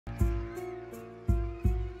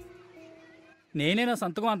నేనే నా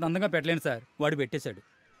సంతకం అంత అందంగా పెట్టలేను సార్, వాడు పెట్టేశాడు.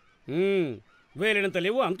 వేలినంత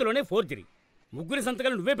లేవు, అంతలోనే ఫోర్జరీ. ముగ్గురి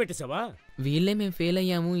సంతకాలు నువ్వే పెట్టేశావా? వీళ్ళే మేము ఫెయిల్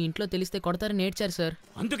అయ్యాము, ఇంట్లో తెలిస్తే కొడతారని నేర్చారు సార్.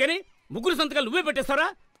 అందుకని ముగ్గురు సంతకాలు నువ్వే పెట్టేస్తారా?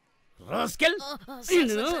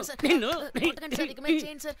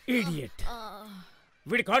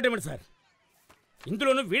 వీడి కార్డు ఏమండి సార్?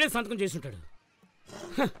 ఇందులోనూ వీడే సంతకం చేసి ఉంటాడు.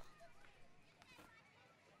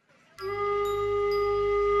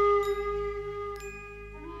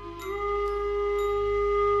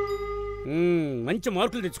 మంచి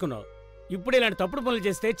మార్కులు తెచ్చుకున్నావు. ఇప్పుడు ఇలాంటి తప్పుడు పనులు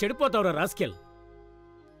చేస్తే చెడిపోతావురా రాస్కెల్.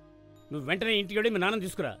 నువ్వు వెంటనే ఇంటికి వెళ్ళి మీ నాన్న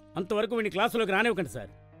తీసుకురా. అంతవరకు వీడిని క్లాసులోకి రానివ్వకండి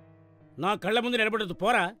సార్. నా కళ్ళ ముందు నిలబడదు.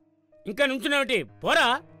 పోరా, ఇంకా నుంచున్నావేంటి? పోరా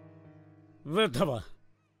వృద్ధవా.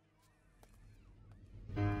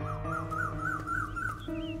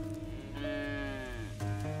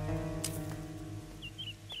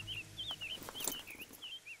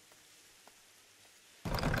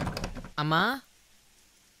 అమ్మా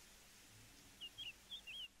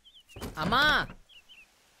అమ్మా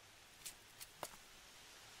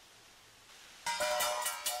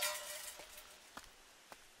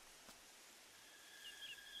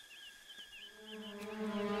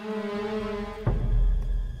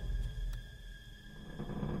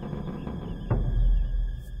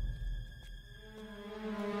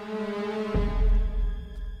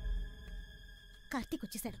కార్తీక్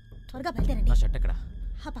వచ్చేసాడు, త్వరగా బయలుదేరండి. నా షర్ట్ ఎక్కడ?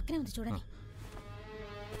 ఆ పక్కనే ఉంది చూడండి.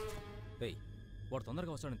 వాడు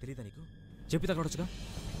తొందరగా వస్తాడని తెలియదా నీకు? చెప్పి తగ్గొచ్చుగా.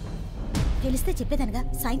 తెలిస్తే చెప్పేదనగా,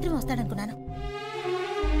 సాయంత్రం వస్తాడనుకున్నాను.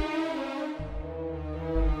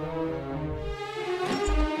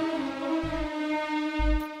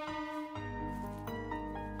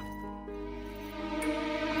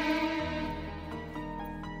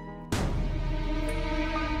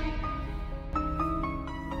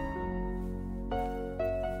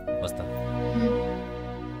 వస్తా.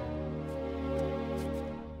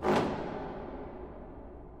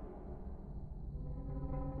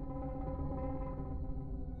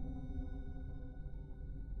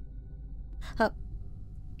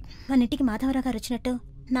 మన ఇంటికి మాధవరావు గారు వచ్చినట్టు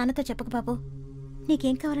నాన్నతో చెప్పకు బాబు.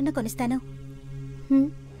 నీకేం కావాలన్నా కొనిస్తాను.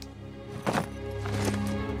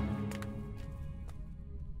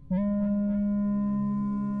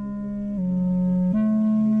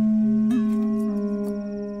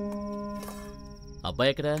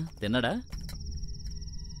 అబ్బాయి ఎక్కడ? తిన్నాడా?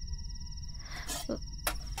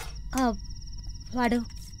 వాడు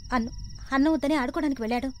అన్నం వద్దని ఆడుకోవడానికి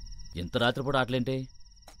వెళ్ళాడు. ఇంత రాత్రిపూట ఆటలేంటి?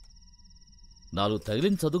 4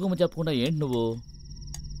 తగిలిన చదువుకోమని చెప్పకుండా ఏంటి నువ్వు?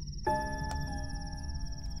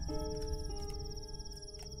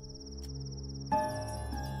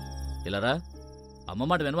 ఇలారా, అమ్మ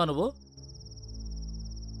మాట వినవా నువ్వు?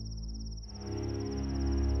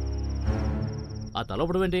 ఆ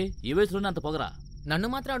తలపడు ఏంటి? ఈ వయసులోనే అంత పొగరా? నన్ను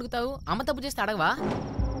మాత్రం అడుగుతావు, అమ్మ తప్పు చేస్తే అడగవా?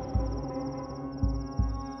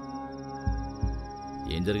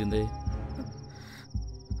 ఏం జరిగింది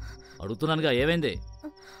అడుగుతున్నానుగా, ఏమైంది?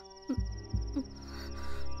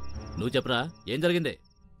 నువ్వు చెప్పరా, ఏం జరిగింది?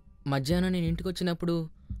 మధ్యాహ్నం నేను ఇంటికి వచ్చినప్పుడు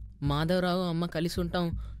మాధవరావు అమ్మ కలిసి ఉంటాం,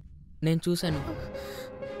 నేను చూశాను.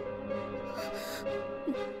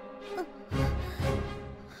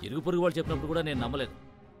 ఇరుగు పొరుగు వాళ్ళు చెప్పినప్పుడు కూడా నేను నమ్మలేదు.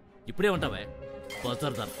 ఇప్పుడే ఉంటావే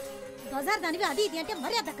బజార్దాన్. బజార్దానివి అది ఇది అంటే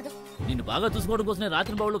మర్యాద దక్కదు. నిన్ను బాగా చూసుకోవడం కోసమే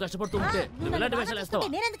రాత్రి బావులు కష్టపడుతూ ఉంటే నువ్వు ఇలాంటి వేషాలు వేస్తావా?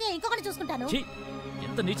 నేనెందుకే ఇంకొకటి చూసుకుంటాను?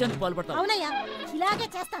 ఎంత నీచానికి పాల్పడతావు? అవునయ్యా, ఇలాగే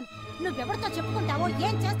చేస్తాను. నువ్వెవరితో చెప్పుకుంటావో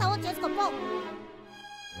ఏం చేస్తావో చేసుకోపో.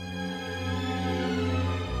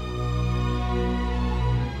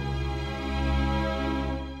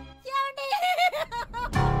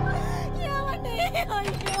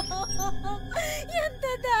 అయ్యో, ఎంత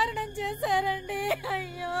దారుణం చేశారండి.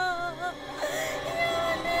 అయ్యో,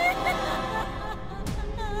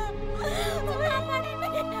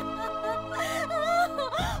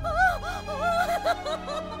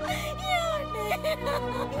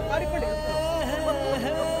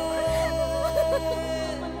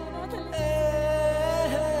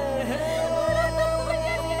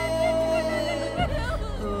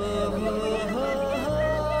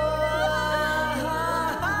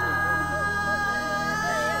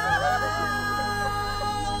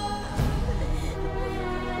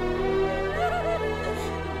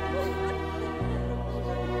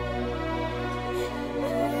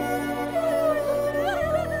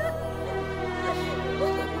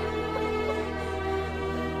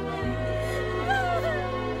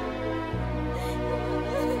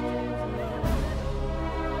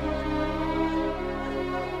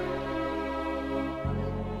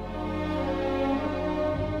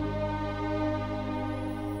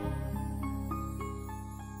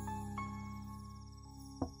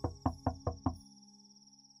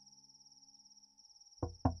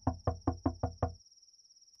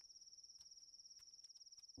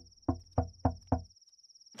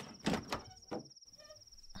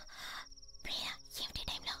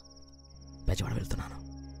 బెజవాడ వెళ్తున్నాను.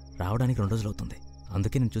 రావడానికి 2 రోజులు అవుతుంది.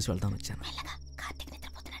 అందుకే నేను చూసి వెళ్దామని వచ్చాను. మెల్లగా, కార్తీక్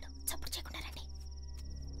నిద్రపోతున్నాడు. చప్పుడు చేయకుండా రండి.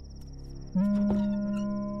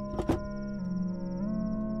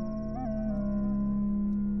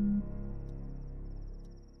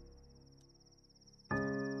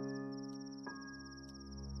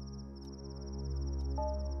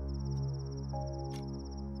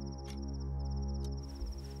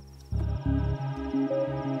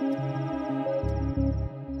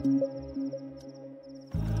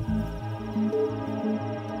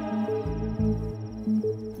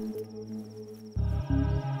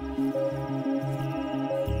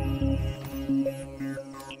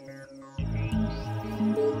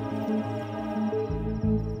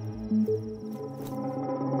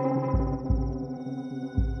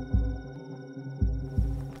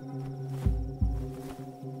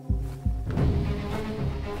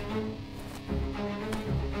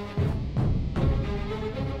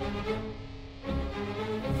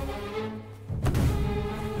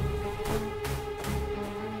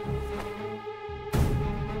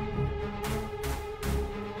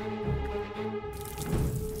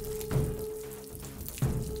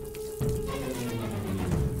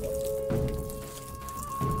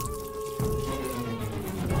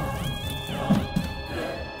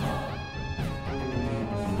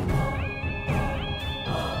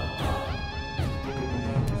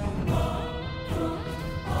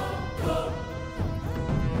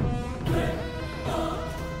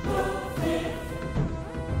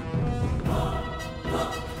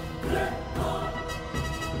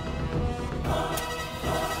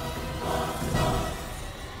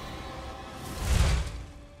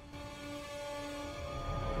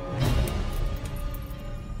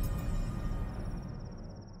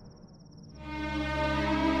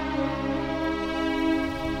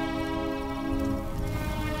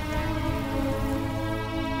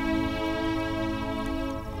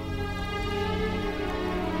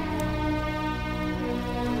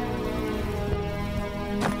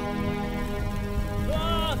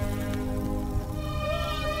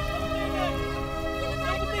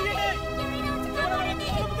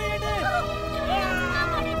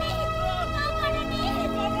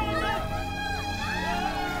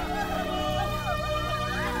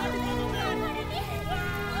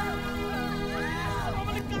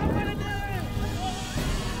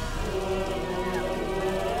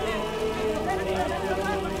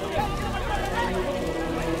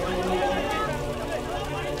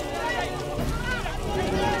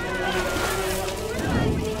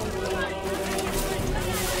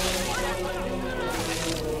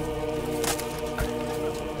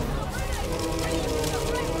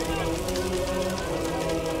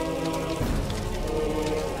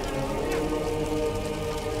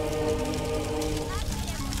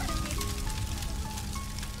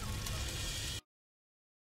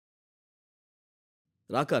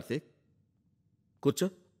 రా కార్తీక్, కూర్చో.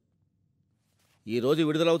 ఈరోజు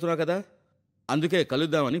విడుదలవుతున్నావు కదా, అందుకే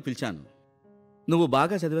కలుద్దామని పిలిచాను. నువ్వు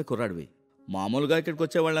బాగా చదివే కుర్రాడివి. మామూలుగా ఇక్కడికి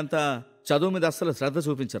వచ్చే వాళ్ళంతా చదువు మీద అస్సలు శ్రద్ధ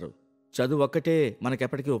చూపించరు. చదువు ఒక్కటే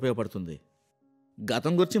మనకెప్పటికీ ఉపయోగపడుతుంది.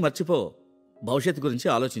 గతం గురించి మర్చిపో, భవిష్యత్తు గురించి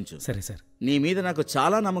ఆలోచించు. సరే సార్. నీ మీద నాకు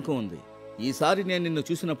చాలా నమ్మకం ఉంది. ఈసారి నేను నిన్ను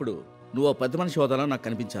చూసినప్పుడు నువ్వు పెద్ద మనిషి హోదాలో నాకు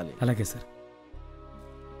కనిపించాలి. అలాగే సార్.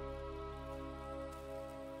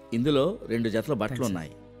 ఇందులో 2 జతల బట్టలు ఉన్నాయి.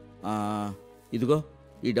 ఇదిగో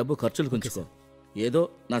ఈ డబ్బు ఖర్చులు ఉంచుకో. ఏదో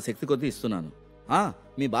నా శక్తి కొద్దీ ఇస్తున్నాను.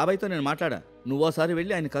 మీ బాబాయ్తో నేను మాట్లాడా. నువ్వోసారి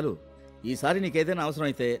వెళ్ళి ఆయన కలు. ఈసారి నీకేదైనా అవసరం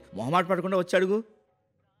అయితే మొహమాట పడకుండా వచ్చి అడుగు.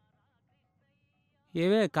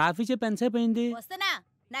 ఏవే కాఫీ చెప్పి ఎంతసేపు అయింది? వస్తున్నా.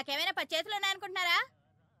 నాకేమైనా 10 చేతులు ఉన్నాయనుకుంటున్నారా?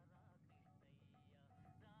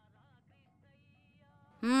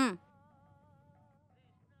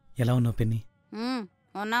 ఎలా ఉన్నావు పెన్ని?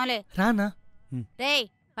 ఉన్నావులే. రానా? రేయ్,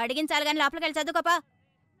 అడిగించాలి కానీ లోపలికి వెళ్ళి చదువుకోపా.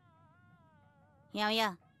 ఏమయ్యా,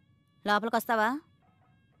 లోపలికి వస్తావా?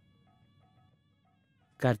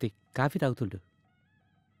 కార్తీక్ కాఫీ తాగుతుండు.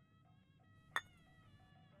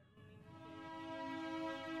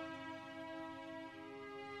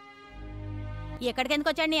 ఎక్కడికి ఎందుకు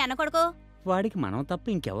వచ్చాడు నీ అన్న కొడుకు? వాడికి మనం తప్ప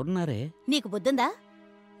ఇంకెవరున్నారే? నీకు బుద్ధుందా?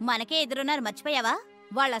 మనకే ఎదురున్నారు, మర్చిపోయావా?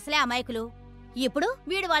 వాళ్ళు అసలే అమాయకులు. ఇప్పుడు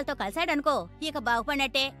వీడు వాళ్ళతో కలిశాడనుకో, ఇక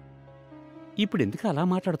బాగుపడినట్టే. ఇప్పుడు ఎందుకు అలా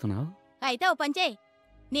మాట్లాడుతున్నావు? అయితే ఓ పంచేయ్,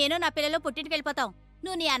 నేను నా పిల్లలు పుట్టింటికి వెళ్ళిపోతాం.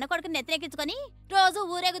 నువ్వు నీ అన్న కొడుకుని నెత్తిరెక్కించుకొని రోజు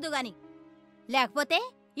ఊరేగుదు గాని. లేకపోతే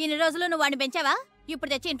ఇన్ని రోజులు నువ్వు వాడిని పెంచావా?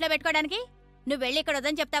 ఇప్పుడు తెచ్చి ఇంట్లో పెట్టుకోవడానికి? నువ్వు వెళ్ళి ఇక్కడ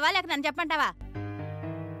వద్దని చెప్తావా, లేక నన్ను చెప్పంటావా?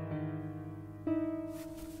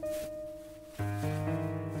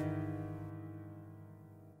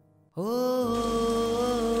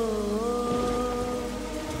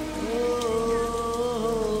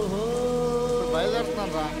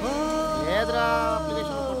 బయలుదేరుతున్నాను రా. ఏ లేదురా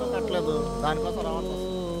అప్లికేషన్ ఫోటో కట్టలేదు దానికోసం రావాల్సి వస్తుంది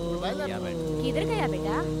किधर गया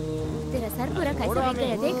बेटा तेरा सर पूरा कैसा भीग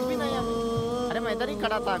गया देख अरे मैं इधर ही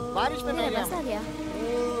खड़ा था बारिश में तेरा बस आ गया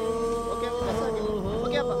ओके बस आ गया हो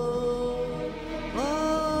गया अब्बा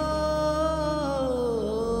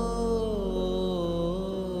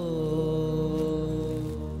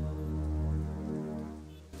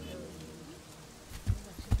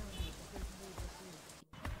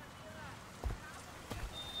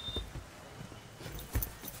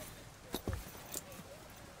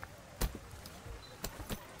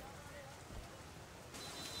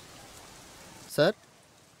सर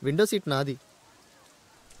विंडो सीट नादी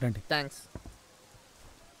రండి. थैंक्स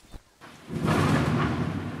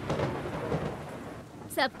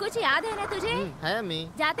सब कुछ याद है ना तुझे है अम्मी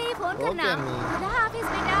जाते ही फोन करना ओके, अम्मी। खुदा हाफिज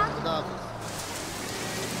बेटा खुदा हाफिज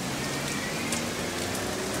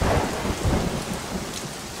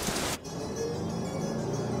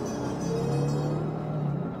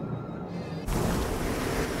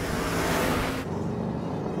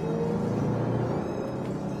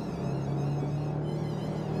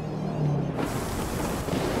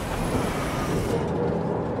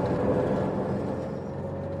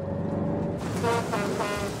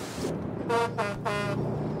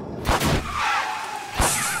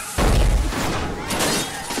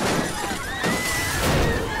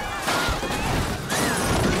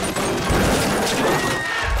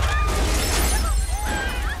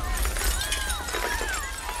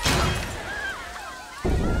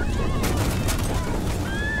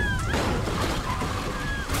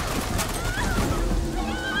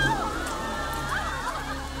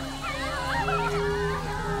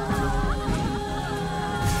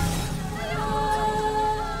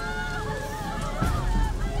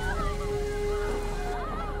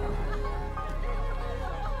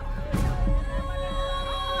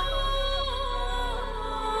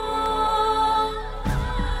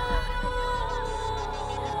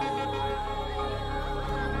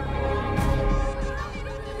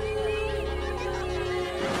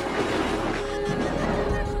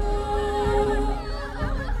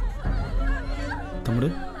తమ్ముడు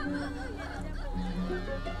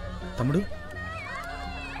తమ్ముడు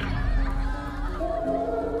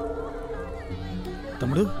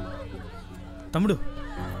తమ్ముడు తమ్ముడు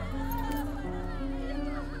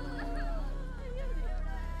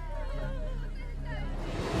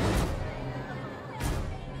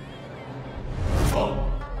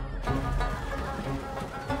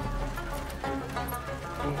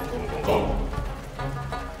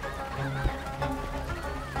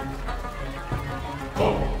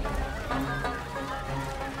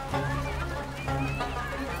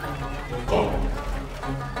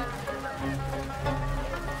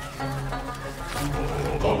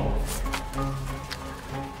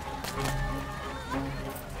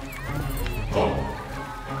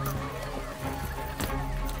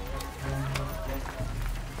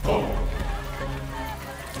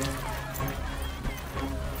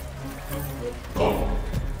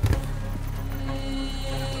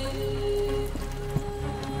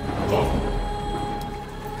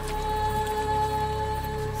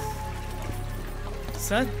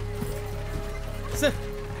సార్ సార్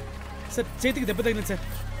సార్ చేతికి దెబ్బ తగిలింది సార్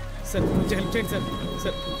సార్ కొంచెం హెల్ప్ చేయండి సార్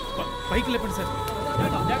సార్ పైకి లేపండి సార్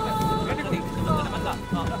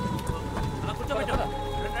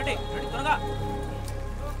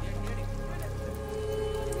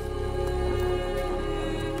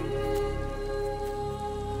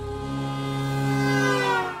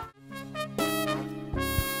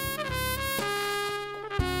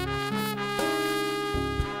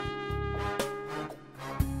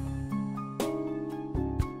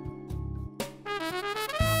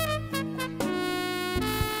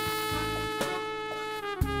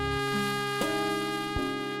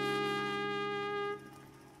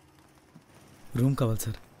రూమ్ కావాలి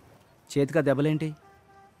సార్. చేతికి దెబ్బలేంటి?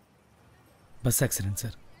 Bus accident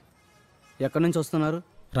sir. ఎక్కడి నుంచి వస్తున్నారు?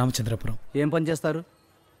 రామచంద్రపురం. ఏం పని చేస్తారు?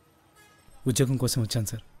 ఉద్యోగం కోసం వచ్చాను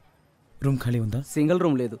సార్. రూమ్ ఖాళీ ఉందా? సింగిల్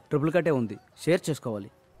రూమ్ లేదు, ట్రిపుల్ కట్టే ఉంది. షేర్ చేసుకోవాలి.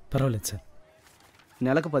 పర్వాలేదు సార్.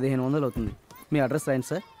 నెలకు 1500 అవుతుంది. మీ అడ్రస్ రాయండి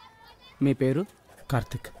సార్. మీ పేరు?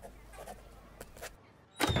 కార్తిక్.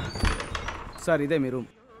 సార్ ఇదే మీ రూమ్.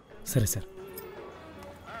 సరే సార్.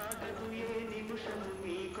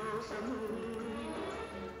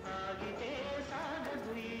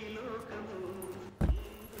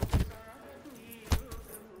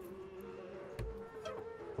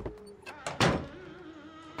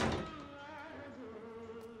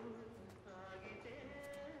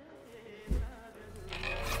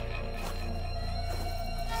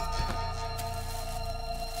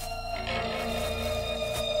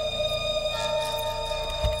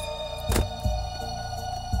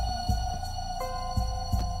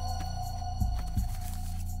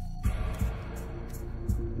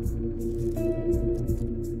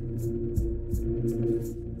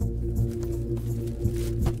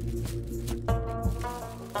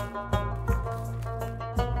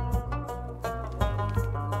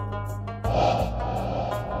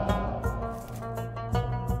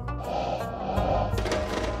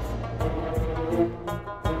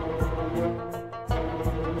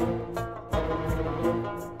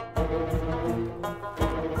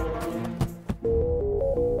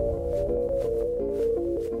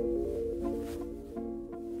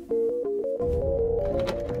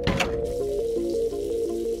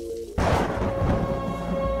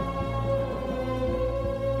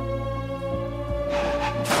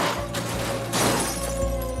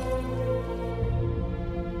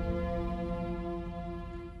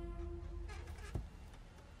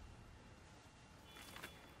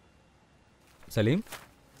 సలీం,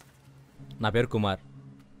 నా పేరు కుమార్.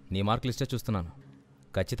 నీ మార్క్ లిస్టే చూస్తున్నాను.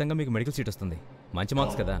 ఖచ్చితంగా మీకు మెడికల్ సీట్ వస్తుంది. మంచి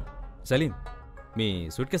మార్క్స్ కదా. సలీం, మీ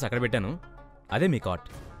సూట్ కేసు అక్కడ పెట్టాను. అదే మీ కాట్.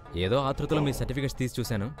 ఏదో ఆతృతలో మీ సర్టిఫికేట్స్ తీసి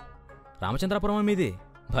చూశాను. రామచంద్రాపురం మీది.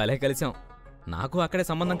 భలే కలిసాం. నాకు అక్కడే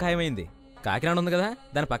సంబంధం ఖాయమైంది. కాకినాడ ఉంది కదా,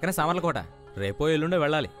 దాని పక్కనే సామర్లకోట. రేపో ఎల్లుండో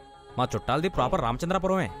వెళ్ళాలి. మా చుట్టాలది ప్రాపర్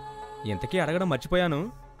రామచంద్రాపురమే. ఇంతకీ అడగడం మర్చిపోయాను,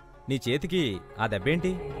 నీ చేతికి ఆ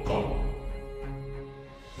దెబ్బేంటి?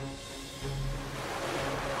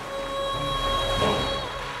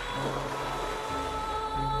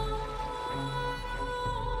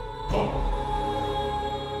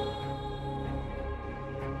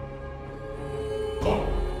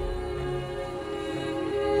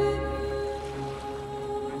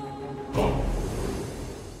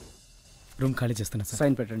 రూమ్ ఖాళీ చేస్తున్నా సార్.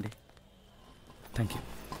 సైన్ పెట్టండి. Thank you.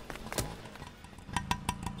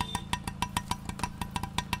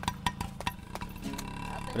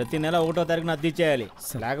 ప్రతి నెల 1వ తారీఖున అద్దె ఇచ్చేయాలి.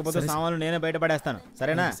 లేకపోతే సామాన్లు నేనే బయటపడేస్తాను.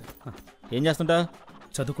 సరేనా? ఏం చేస్తుంటావు?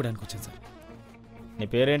 చదువుకోవడానికి వచ్చాను సార్. నీ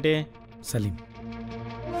పేరేంటి? సలీం.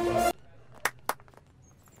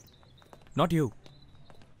 Not you.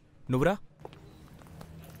 నువ్వురా.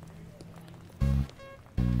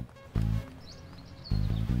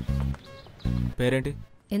 పేరేంటి?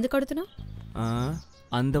 ఎందుకు అడుగుతున్నావు?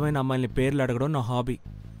 అందమైన అమ్మాయిని పేర్లు అడగడం నా హాబీ.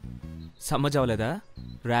 సమ్మజ్ అవ్వలేదా?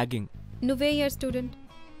 ర్యాగింగ్. నువ్వే ఇయర్ స్టూడెంట్?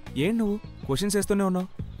 ఏం నువ్వు క్వశ్చన్స్ వేస్తూనే ఉన్నావు.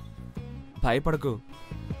 భయపడకు.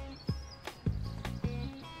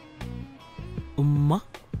 ఉమ్మా,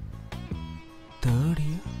 థర్డ్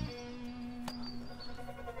ఇయర్.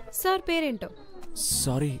 సార్ పేరేంటో?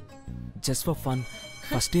 Sorry, just for fun.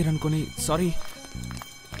 First year అనుకుని సారీ.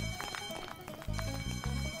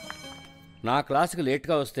 నా క్లాస్కి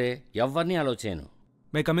లేట్గా వస్తే ఎవరిని అలో చేయను.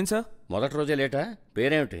 May come in sir? మొదటి రోజే లేటా?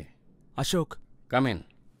 పేరేమిటి? అశోక్. కమిన్.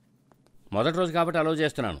 మొదటి రోజు కాబట్టి అలో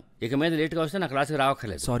చేస్తున్నాను. ఇక మీద లేట్గా వస్తే నా క్లాస్కి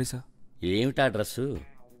రావక్కర్లేదు. Sorry sir. ఏమిటా డ్రెస్సు?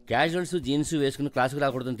 క్యాజువల్స్ జీన్స్ వేసుకుని క్లాస్కి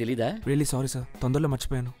రాకూడదని తెలీదా? రియల్లీ సారీ సార్, తొందరలో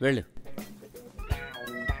మర్చిపోయాను. వెళ్ళు.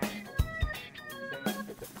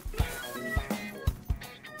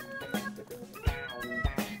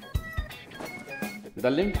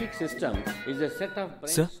 The limbic system is a set of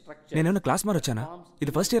brain sir, structures. నేనేమైనా క్లాస్ మారొచ్చానా?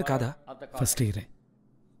 ఇది ఫస్ట్ ఇయర్ కాదా? ఫస్ట్ ఇయరే.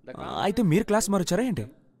 అయితే మీరు క్లాస్ మారొచ్చారా ఏంటి?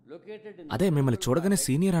 అదే మిమ్మల్ని చూడగానే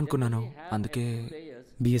సీనియర్ అనుకున్నాను, అందుకే.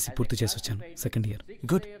 బీఎస్సీ పూర్తి చేసి వచ్చాను, సెకండ్ ఇయర్.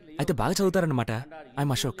 గుడ్. అయితే బాగా చదువుతారన్నమాట.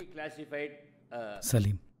 I'm Ashok.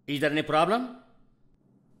 Salim. Is there any problem?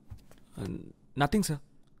 Nothing sir.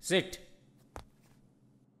 Sit.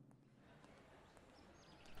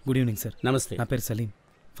 Good evening sir. నమస్తే. నా పేరు Salim,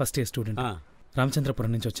 first year student.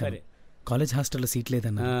 Ramachandrapuram నుంచి వచ్చాను. కాలేజ్ హాస్టల్లో సీట్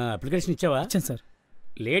లేదన్నా. అప్లికేషన్ ఇచ్చావా? ఇచ్చాను సార్.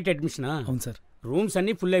 లేట్ అడ్మిషనా? అవును సార్. రూమ్స్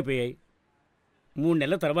అన్నీ ఫుల్ అయిపోయాయి. 3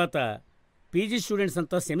 నెలల తర్వాత పీజీ స్టూడెంట్స్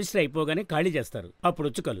అంతా సెమిస్టర్ అయిపోగానే ఖాళీ చేస్తారు. అప్పుడు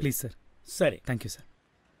వచ్చి కలు. Please sir. సరే. Thank you sir.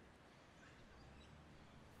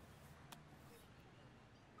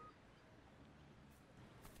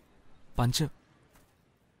 పంచ్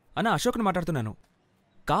అన్న, అశోక్ని మాట్లాడుతున్నాను.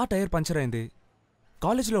 కార్ టైర్ పంచర్ అయింది.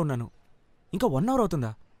 కాలేజీలో ఉన్నాను. ఇంకా 1 అవర్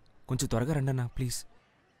అవుతుందా? కొంచెం త్వరగా రండి అన్న ప్లీజ్.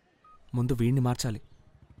 ముందు వీడిని మార్చాలి.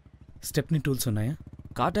 స్టెప్ని టూల్స్ ఉన్నాయా?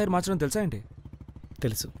 కార్ టైర్ మార్చడం తెలుసా ఏంటి?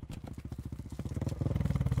 తెలుసు.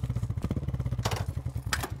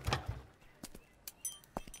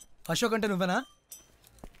 అశోక్ అంటే నువ్వేనా?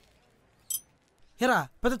 ఎరా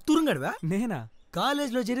పెద్ద తురుంగడివా? నేనా?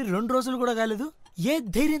 కాలేజ్లో చేరి 2 రోజులు కూడా కాలేదు. ఏ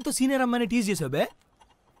ధైర్యంతో సీనియర్ అమ్మాయిని టీజ్ చేసావు బే?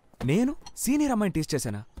 నేను సీనియర్ అమ్మాయిని టీజ్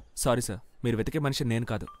చేశానా? సారీ సార్, మీరు వెతికే మనిషి నేను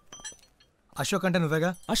కాదు. అశోక్ అంటే నువ్వేగా?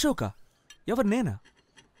 అశోకా? ఎవరు, నేనా?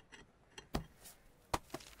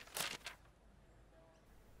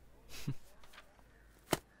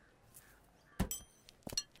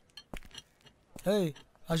 ఏయ్,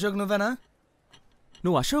 అశోక్ నువ్వేనా?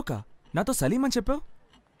 నువ్వు అశోకా? నాతో సలీం అని చెప్పావు.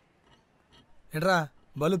 ఏంట్రా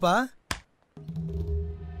బలుపా?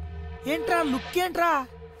 ఏంట్రా లుక్ ఏంట్రా?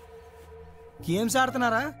 గేమ్స్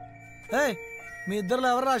ఆడుతున్నారా? ఏయ్, మీ ఇద్దరులో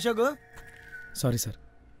ఎవరా అశోక్? సారీ సార్,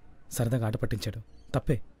 సరదాగా ఆట పట్టించాడు,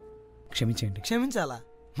 తప్పే, క్షమించేయండి. క్షమించాలా?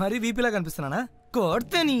 మరీ వీపీలా కనిపిస్తున్నానా?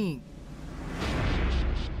 కొడితేని.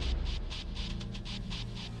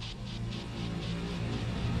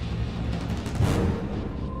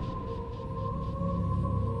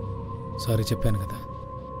 సారీ చెప్పాను కదా,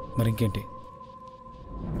 మరి ఇంకేంటి?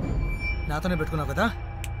 నాతోనే పెట్టుకున్నావు కదా,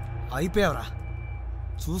 అయిపోయావురా.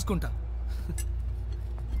 చూసుకుంటా.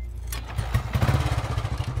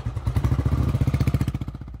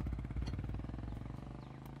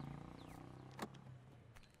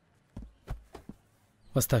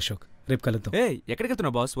 వస్తా అశోక్, రేపు కలుద్దాం. ఎక్కడికి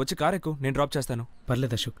వెళ్తున్నావు బాస్? వచ్చి కార్ ఎక్కు, నేను డ్రాప్ చేస్తాను.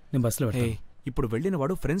 పర్లేదు అశోక్, నేను బస్సులో వెళ్తాను. ఇప్పుడు వెళ్ళిన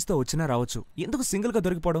వాడు ఫ్రెండ్స్తో వచ్చినా రావచ్చు, ఎందుకు సింగిల్గా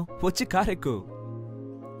దొరికిపోవడం? వచ్చి కార్ ఎక్కు.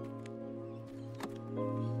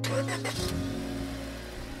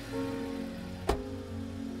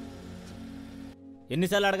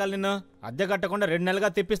 ఎన్నిసార్లు అడగాలి నిన్ను? అద్దె కట్టకుండా 2 నెలలుగా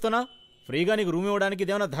తెప్పిస్తున్నావు. ఫ్రీగా నీకు రూమ్ ఇవ్వడానికి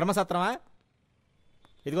ఇదేమన్నా ధర్మసత్రమా?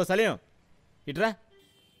 ఇదిగో సలీం, ఇట్రా.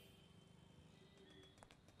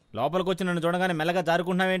 లోపలికి వచ్చి నన్ను చూడగానే మెల్లగా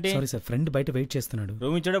జారుకుంటున్నావేంటి? సారీ సార్, ఫ్రెండ్ బయట వెయిట్ చేస్తున్నాడు.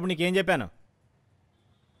 రూమ్ ఇచ్చేటప్పుడు నీకేం చెప్పాను?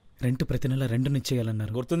 రెంట్ ప్రతి నెల 2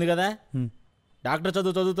 ఇచ్చేయాలన్నారు. గుర్తుంది కదా? డాక్టర్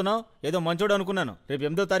చదువుతున్నావు, ఏదో మంచోడు అనుకున్నాను. రేపు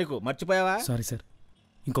 8వ తారీఖు మర్చిపోయావా? సారీ సార్,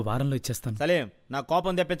 ఇంకో వారంలో ఇచ్చేస్తాను. సలీం, నా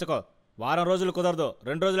కోపం తెప్పించుకో. వారం రోజులు కుదరదు,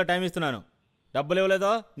 2 రోజుల టైం ఇస్తున్నాను. డబ్బులు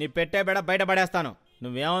ఇవ్వలేదో నీ పెట్టే బెడ బయట పడేస్తాను.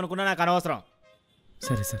 నువ్వేమనుకున్నా నాకు అనవసరం.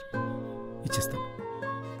 సరే సార్, ఇచ్చేస్తాను.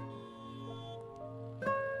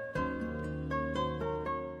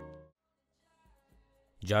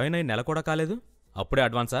 జాయిన్ అయ్యి నెల కూడా కాలేదు, అప్పుడే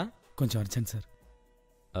అడ్వాన్సా? కొంచెం అర్జెంట్ సార్.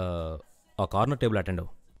 ఆ కార్నర్ టేబుల్ అటెండ్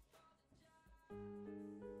అవ్వు.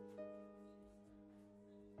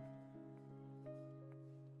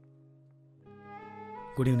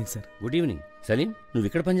 Good evening sir. Good evening. Salim, నువ్వు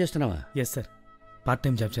ఇక్కడ పని చేస్తున్నావా? Yes sir, part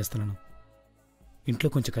time job చేస్తున్నాను. ఇంట్లో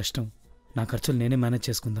కొంచెం కష్టం, నా ఖర్చులు నేనే మేనేజ్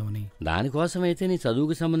చేసుకుందామని. దానికోసమైతే నీ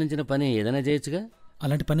చదువుకు సంబంధించిన పని ఏదైనా చేయొచ్చుగా.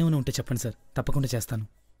 అలాంటి పని ఏమైనా ఉంటే చెప్పండి సార్, తప్పకుండా చేస్తాను.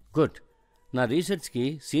 గుడ్. నా రీసెర్చ్కి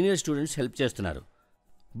సీనియర్ స్టూడెంట్స్ హెల్ప్ చేస్తున్నారు.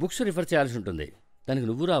 బుక్స్ రిఫర్ చేయాల్సి ఉంటుంది, దానికి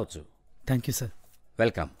నువ్వు రావచ్చు. Thank you sir.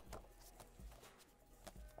 Welcome.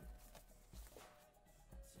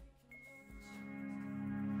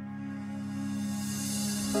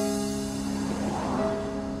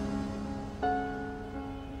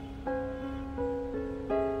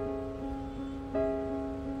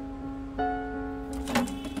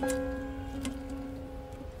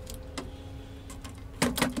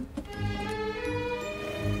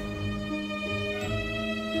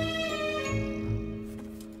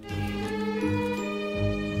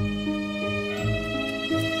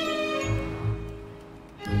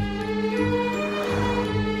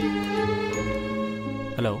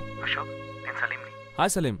 Hello Ashok, నేను సలీంని.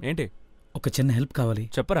 హాయ్ సలీం, ఏంటి? ఒక చిన్న హెల్ప్ కావాలి.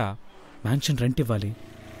 చెప్పరా. మ్యాన్షన్ రెంట్ ఇవ్వాలి,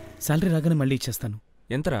 శాలరీ రాగానే మళ్ళీ ఇచ్చేస్తాను.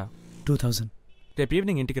 ఎంతరా? 2000. రేపు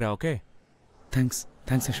ఈవినింగ్ ఇంటికి రా. ఓకే?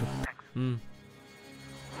 థ్యాంక్స్ అశోక్.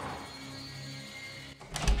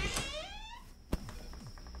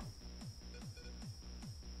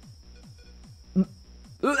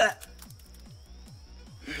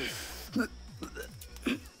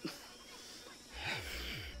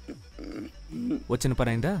 వచ్చిన పని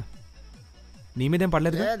అయిందా? నీ మీదేం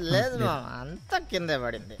పడలేదు? లేదు, అంతా కిందే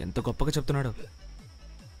పడింది. ఎంత గొప్పగా చెప్తున్నాడు.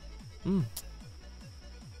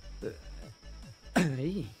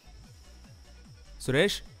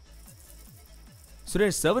 సురేష్,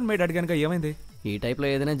 సర్వెంట్ మేడ్ అడిగానుగా, ఏమైంది? ఈ టైప్లో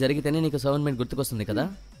ఏదైనా జరిగితేనే నీకు సర్వెంట్ మేడ్ గుర్తుకొస్తుంది కదా.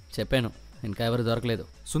 చెప్పాను, ఇంకా ఎవరు దొరకలేదు.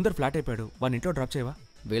 సుందర్ ఫ్లాట్ అయిపోయాడు, వాడిని ఇంట్లో డ్రాప్ చేయవా?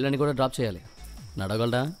 వీళ్ళని కూడా డ్రాప్ చేయాలి.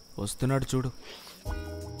 నడగలడా? వస్తున్నాడు చూడు.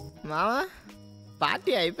 మావా,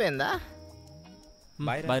 పార్టీ అయిపోయిందా?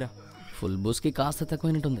 బాయ్రా. ఫుల్ బూస్కి కాస్త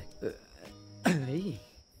తక్కువైనట్టుంది.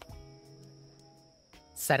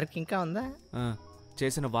 సరుకు ఇంకా ఉందా?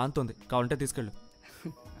 చేసిన వాంతుంది, కావాలంటే తీసుకెళ్ళు.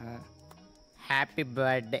 Happy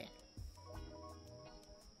birthday.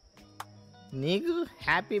 నీకు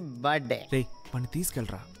హ్యాపీ బర్త్డే. రే, పని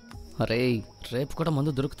తీసుకెళ్ళరా. అరే, రేపు కూడా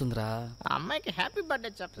మందు దొరుకుతుందిరా. అమ్మాయికి హ్యాపీ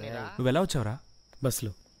బర్త్డే చెప్పలేరా? నువ్వు ఎలా వచ్చావురా?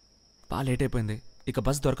 బస్సులో. బాగా లేట్ అయిపోయింది, ఇక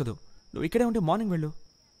బస్ దొరకదు. నువ్వు ఇక్కడే ఉంటే మార్నింగ్ వెళ్ళు.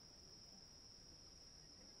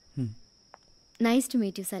 Nice to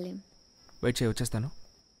meet you Salim. Wait చేయి, వచ్చేస్తాను.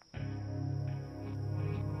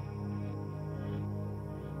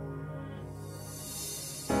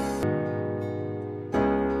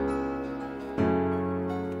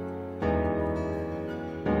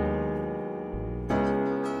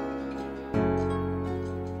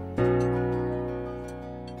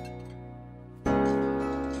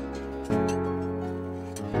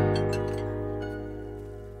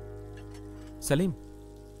 సలీం,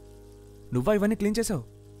 నువ్వా ఇవన్నీ క్లీన్ చేసావు?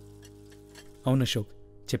 అవును అశోక్,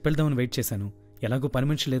 చెప్పేద్దామని వెయిట్ చేశాను. ఎలాగో పని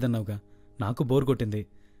మనిషి లేదన్నావుగా, నాకు బోర్ కొట్టింది,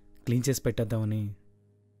 క్లీన్ చేసి పెట్టేద్దామని.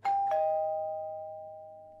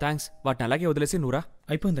 థ్యాంక్స్. వాటిని అలాగే వదిలేసి నువ్వురా.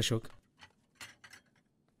 అయిపోయింది అశోక్.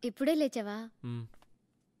 ఇప్పుడే లేచావా?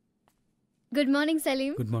 Good morning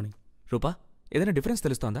Salim. Good morning. రూపా, ఏదైనా డిఫరెన్స్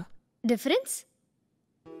తెలుస్తోందా? డిఫరెన్స్?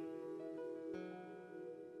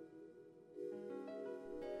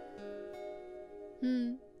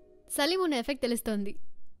 సలీం ఉన్న ఎఫెక్ట్ తెలుస్తోంది.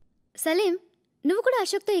 సలీం, నువ్వు కూడా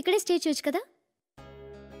అశోక్తో ఇక్కడే స్టే చేయొచ్చు కదా.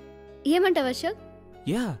 ఏమంటావు అశోక్?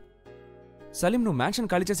 యా, సలీం నువ్వు మ్యాన్షన్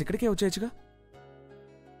ఖాళీ చేసి ఇక్కడికే వచ్చేయచ్చుగా.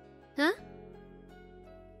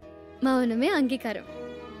 మౌనమే అంగీకారం.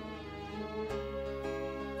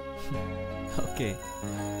 ఓకే.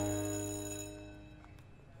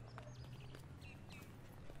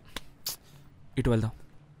 ఇటు వెళ్దాం.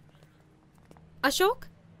 అశోక్,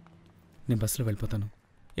 నేను బస్సులో వెళ్ళిపోతాను.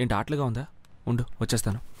 ఏంటి ఆటలుగా ఉందా? ఉండు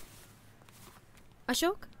వచ్చేస్తాను.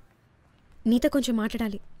 అశోక్, నీతో కొంచెం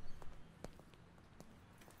మాట్లాడాలి.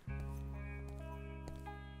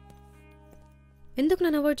 ఎందుకు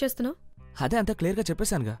నన్ను అవాయిడ్ చేస్తున్నావు? అదే అంతా క్లియర్గా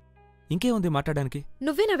చెప్పేశానుగా, ఇంకేముంది మాట్లాడడానికి?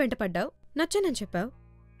 నువ్వే నా వెంట పడ్డావు, నచ్చానని చెప్పావు.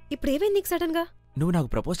 ఇప్పుడు ఏమైంది నీకు సడన్గా? నువ్వు నాకు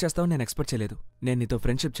ప్రపోజ్ చేస్తావని నేను ఎక్స్పెక్ట్ చేయలేదు. నేను నీతో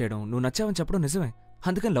ఫ్రెండ్షిప్ చేయడం, నువ్వు నచ్చావని చెప్పడం నిజమే.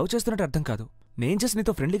 అందుకని లవ్ చేస్తున్నట్టు అర్థం కాదు. నేను జస్ట్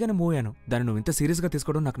నీతో ఫ్రెండ్లీగానే మూవ్ అయ్యాను. దాన్ని నువ్వు ఇంత సీరియస్గా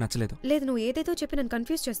తీసుకోవడం నాకు నచ్చలేదు. లేదు, నువ్వు ఏదేదో చెప్పి నన్ను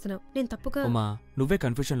కన్ఫ్యూజ్ చేస్తున్నావు. నేను తప్పుగా... ఉమా, నువ్వే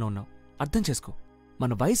కన్ఫ్యూషన్లో ఉన్నావు. అర్థం చేసుకో.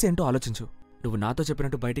 మన వయసు ఏంటో ఆలోచించు. నువ్వు నాతో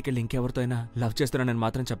చెప్పినట్టు బయటికెళ్ళి ఇంకెవరితో అయినా లవ్ చేస్తున్నానని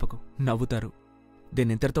మాత్రం చెప్పకు, నవ్వుతారు.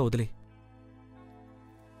 దీన్ని ఇంతటితో వదిలే.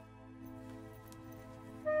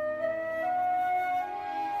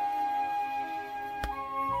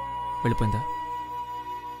 వెళ్ళిపోయిందా?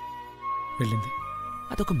 వెళ్ళింది.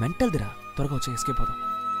 అదొక మెంటల్ దిరా. త్వరగా వచ్చి ఎస్కేప్ అవుదాం.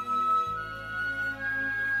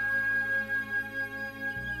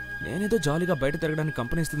 నేనేదో జాలీగా బయట తిరగడానికి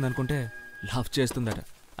కంపెనీ ఇస్తుంది అనుకుంటే లవ్ చేస్తుందట.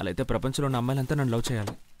 అలా అయితే ప్రపంచంలో ఉన్న అమ్మాయిలంతా నన్ను లవ్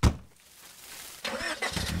చేయాలి.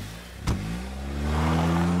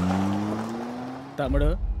 తమ్ముడు,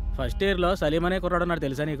 ఫస్ట్ ఇయర్లో సలీం అనే కుర్రాడు ఉన్నాడు,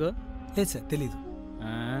 తెలుసా నీకు? లేదు సార్, తెలీదు.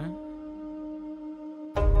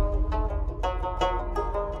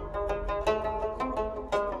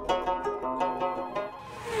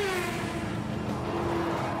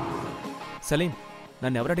 సలీం,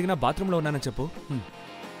 నన్ను ఎవరు అడిగినా బాత్రూంలో ఉన్నానని చెప్పు.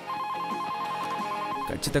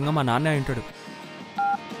 ఖచ్చితంగా మా నాన్నే ఉంటాడు.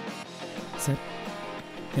 సార్,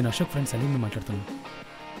 నేను అశోక్ ఫ్రెండ్ సలీంని మాట్లాడుతున్నాను.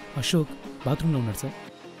 అశోక్ బాత్రూంలో ఉన్నాడు సార్.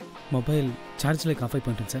 మొబైల్ ఛార్జ్ లేక ఆఫ్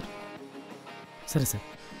అయిపోయింటుంది సార్. సరే సార్,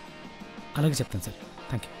 అలాగే చెప్తాను సార్.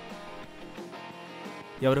 Thank you.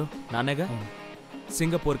 ఎవరు? నాన్నేగా.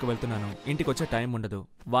 సింగపూర్కి వెళ్తున్నాను, ఇంటికి వచ్చే టైం ఉండదు,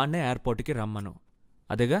 వాన్నే ఎయిర్పోర్ట్కి రమ్మను.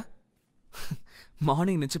 అదేగా?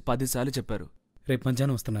 మార్నింగ్ నుంచి 10 సార్లు చెప్పారు. రేపు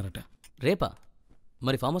మధ్యాహ్నం వస్తున్నారట. రేపా?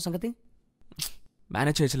 మరి ఫామ్ హౌస్ సంగతి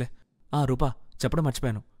మేనేజ్ చేయొచ్చులే. రూపా, చెప్పడం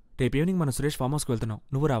మర్చిపోయాను. రేపు ఈవినింగ్ మనం సురేష్ ఫామ్ హౌస్కి వెళ్తున్నాం,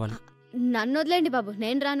 నువ్వు రావాలి. నన్ను వదిలేండి బాబు,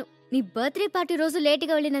 నేను రాను. నీ బర్త్డే పార్టీ రోజు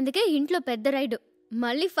లేటుగా వెళ్ళినందుకే ఇంట్లో పెద్ద రైడ్.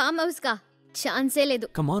 మళ్ళీ ఫామ్ హౌస్ కా ఛాన్సే లేదు.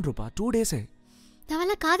 కమాన్ రూపా, 2 డేసే. నా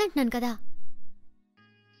వల్ల కాదంటున్నాను కదా.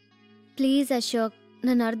 ప్లీజ్ అశోక్,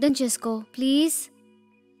 నన్ను అర్థం చేసుకో ప్లీజ్.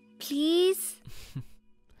 ప్లీజ్.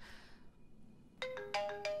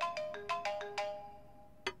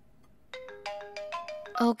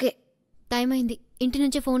 ఓకే, టైం అయింది. ఇంటి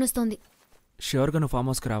నుంచే ఫోన్ వస్తోంది. ష్యూర్గా నువ్వు ఫామ్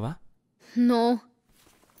హౌస్కి రావా? No.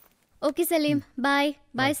 Okay Salim, bye.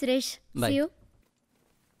 Bye Suresh, see you.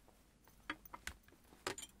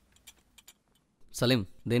 Salim,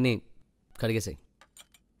 దీన్ని కడిగేసాయి.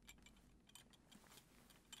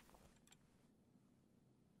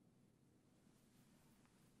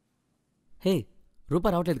 హే, రూపా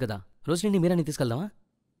రావట్లేదు కదా, రోజు నుండి మీరాని తీసుకెళ్దామా?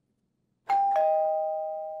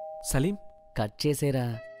 సలీం, కట్ చేసేరా.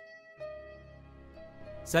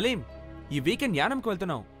 సలీం, ఈ వీకెండ్ యానంకి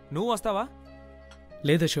వెళ్తున్నావు, నువ్వు వస్తావా?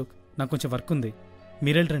 లేదు అశోక్, నాకు కొంచెం వర్క్ ఉంది,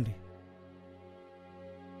 మీరెళ్ళరండి.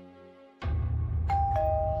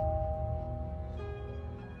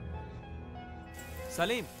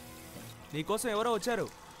 సలీం, నీకోసం ఎవరో వచ్చారు.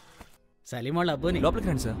 సలీం వాళ్ళ అబ్బోని. లోపలికి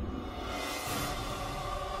రండి సార్.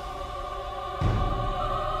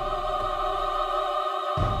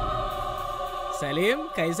 సలీం,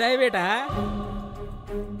 కైసా హై బేటా?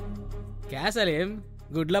 క్యా సలీం,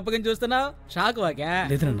 గుడ్లు అప్పగించి చూస్తున్నావు? షాక్ వా క్యా?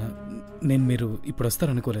 లేదన్నా, నేను మీరు ఇప్పుడు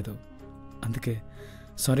వస్తారనుకోలేదు, అందుకే.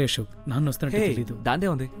 సారీ అశోక్, నాన్న వస్తానంటే తెలీదు. దాందే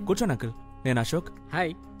ఉంది, కూర్చోండి అంకుల్. నేను అశోక్.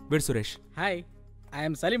 హాయ్. వీడు Suresh. Hi,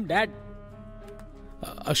 I'm Salim dad.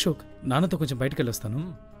 Ashok, నాన్నతో కొంచెం బయటకు వెళ్ళొస్తాను.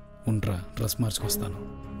 ఉండ్రా, dress మార్చుకొస్తాను.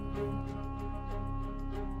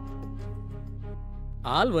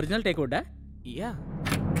 All original టేక్వుడ్డా? Yeah.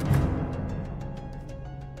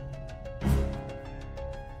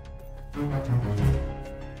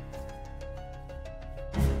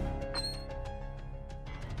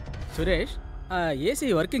 Suresh, AC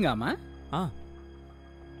working అమ్మా?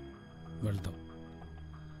 వెళ్తాం,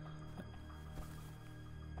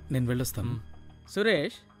 నేను వెళ్ళొస్తాను.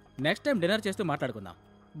 సురేష్, నెక్స్ట్ టైం డిన్నర్ చేస్తూ మాట్లాడుకుందాం.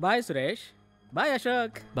 Bye Suresh. Bye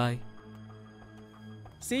Ashok. Bye.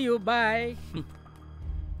 See you. Bye.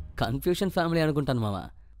 Confusion family అనుకుంటాను మామ.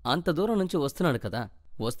 అంత దూరం నుంచి వస్తున్నాడు కదా,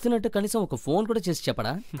 వస్తున్నట్టు కనీసం ఒక ఫోన్ కూడా చేసి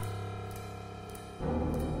చెప్పడా?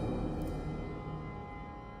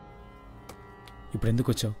 ఇప్పుడు ఎందుకు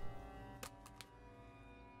వచ్చావు?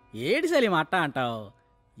 ఏడి సలీం అట్టా అంటావు?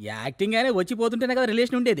 యాక్టింగ్ అనే వచ్చిపోతుంటేనే కదా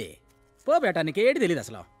రిలేషన్ ఉండేది. పో బేటా, నీకేటి తెలియదు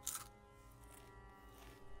అసలు.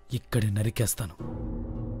 ఇక్కడే నరికేస్తాను.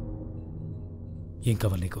 ఏం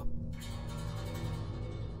కావాలి నీకు?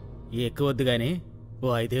 ఎక్కువ వద్దు కానీ ఓ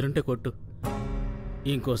 5 కొట్టు.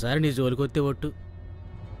 ఇంకోసారి నీ జోలికొత్తే ఒట్టు.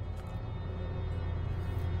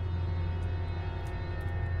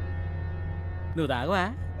 నువ్వు తాగవా?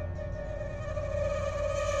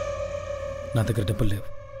 నా దగ్గర డబ్బులు లేవు.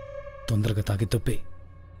 తొందరగా తాగి తప్పి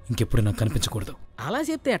ఇంకెప్పుడు నాకు కనిపించకూడదు. అలా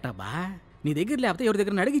చెప్తే అట్టబ్బా, నీ దగ్గర లేకపోతే ఎవరి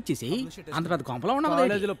దగ్గర అడిగిచ్చేసి అంత పెద్ద కొంపలో ఉన్నావు.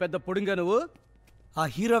 కాలేజీలో పెద్ద పుడింగా నువ్వు. ఆ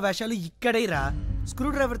హీరో వేషాలు ఇక్కడైరా. స్క్రూ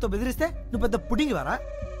డ్రైవర్తో బెదిరిస్తే నువ్వు పెద్ద పుడింగి వారా?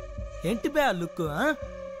 ఏంటి బే ఆ లుక్?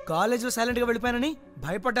 కాలేజీలో సైలెంట్గా వెళ్ళిపోయానని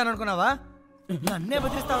భయపడ్డాను అనుకున్నావా? నన్నే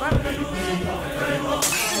బెదిరిస్తావరా?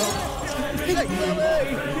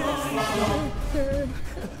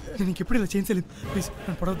 నేను ఇంకెప్పుడు ఇలా చేయను సలీం. ప్లీజ్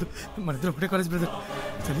నన్ను పడవద్దు. మన ఇద్దరు ఒకటే college brother.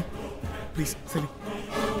 Salim please, Salim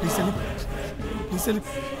please, Salim please, Salim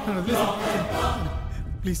నన్ను వదిలేసి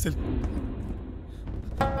ప్లీజ్ సలీం.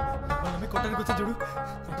 వాళ్ళని కొట్టడానికి వచ్చా చూడు.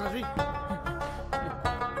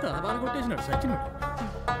 తలబాలు కొట్టేసినాడు సచ్చినాడు.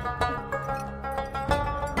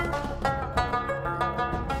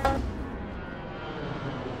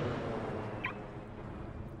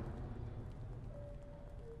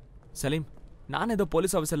 సలీం, నానేదో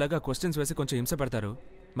పోలీస్ ఆఫీసర్ లాగా క్వశ్చన్స్ వేసి కొంచెం హింస పెడతారు.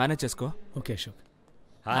 మేనేజ్ చేసుకో. ఓకే అశోక్.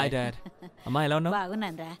 Hi dad. అమ్మా ఎలా ఉన్నావు?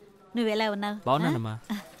 బాగున్నానరా. నువ్వెలా ఉన్నావు? బాగున్నానమ్మా.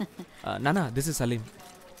 నానా, this is Salim.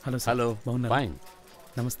 Hello hello. బాగున్నారా? ఫైన్.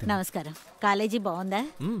 నమస్తే. నమస్కారం. కాలేజీ బాగుందా?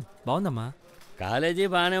 బాగుందమ్మా. కాలేజీ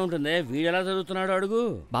బాగానే ఉంటుంది. వీడు ఎలా చదువుతున్నాడు అడుగు.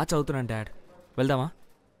 బాగా చదువుతున్నాను డాడ్. వెళ్దామా?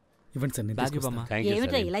 ఇవ్వండి సార్. బ్యాగ్ ఇవ్వమ్మా.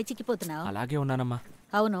 ఏమిట్రా ఇలా చిక్కిపోతున్నావు? అలాగే ఉన్నానమ్మా.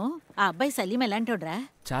 అవును, ఆ అబ్బాయి సలీం ఎలాంటోడ్రా?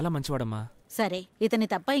 చాలా మంచివాడమ్మా. సరే, ఇతని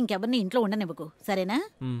తప్ప ఇంకెవరిని ఇంట్లో ఉండనివ్వకు, సరేనా?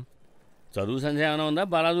 చదువు సంధ్య ఏమైనా ఉందా?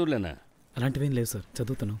 బాలాదూర్లేనా? అలాంటివేం లేవు సార్,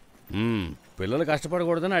 చదువుతాను. పిల్లలు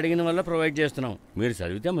కష్టపడకూడదని అడిగిన వల్ల ప్రొవైడ్ చేస్తున్నాం. మీరు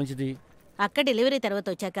చదివితే మంచిది. అక్క డెలివరీ తర్వాత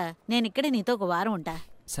వచ్చాక నేను ఇక్కడే నీతో ఒక వారం ఉంటా.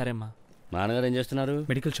 సరేమ్మా. నాన్నగారు ఏం చేస్తున్నారు?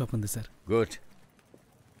 మెడికల్ షాప్ ఉంది సార్. గుడ్.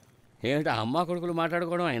 ఏమిటి అమ్మ కొడుకులు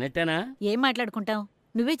మాట్లాడుకోవడం అయినట్టేనా? ఏం మాట్లాడుకుంటాం?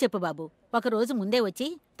 నువ్వే చెప్పు బాబు. ఒక రోజు ముందే వచ్చి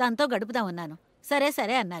తనతో గడుపుదామన్నాను. సరే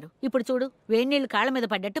సరే అన్నారు. ఇప్పుడు చూడు, వేడినీళ్ళు కాళ్ళ మీద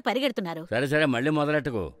పడ్డట్టు పరిగెడుతున్నారు. సరే సరే, మళ్ళీ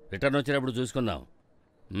మొదలెట్టుకో. రిటర్న్ వచ్చేటప్పుడు చూసుకుందాం.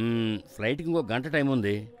 ఫ్లైట్కి ఇంకో గంట టైం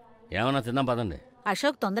ఉంది. ఏమన్నా తిందాం పదండి.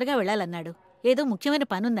 అశోక్ తొందరగా వెళ్ళాలన్నాడు. ఏదో ముఖ్యమైన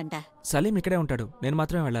పనుందంట. సలీం ఇక్కడే ఉంటాడు, నేను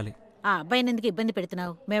మాత్రమే వెళ్ళాలి. ఆ అబ్బాయిని ఎందుకు ఇబ్బంది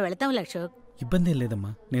పెడుతున్నావు? మేము వెళ్తాం అశోక్. ఇబ్బంది ఏం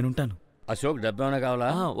లేదమ్మా, నేనుంటాను. అశోక్ డబ్బు ఏమైనా కావాలా?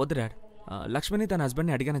 వద్దు డాడ్. లక్ష్మిని తన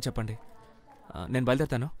హస్బెండ్ని అడిగానని చెప్పండి. నేను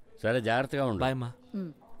బయలుదేరుతాను. సరే, జాగ్రత్తగా ఉండు. బాయ్ అమ్మా.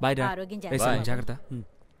 Bye dad. ఆరోగ్యం జాగ్రత్త.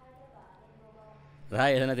 రా,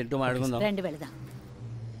 ఏదైనా తింటూ మాట్లాడుకుందాం. రండి వెళదాం.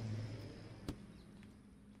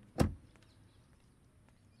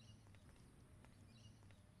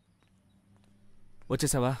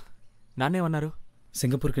 వచ్చేసావా? నాన్నేమన్నారు?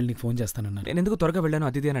 సింగపూర్కి వెళ్ళి నీకు ఫోన్ చేస్తానన్నారు. నేను ఎందుకు త్వరగా వెళ్ళాను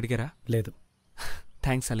అది అని అడిగారా? లేదు.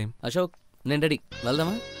 థ్యాంక్స్ సలీం. అశోక్, నేను రెడీ.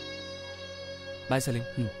 వెళ్దామా? బాయ్ సలీం.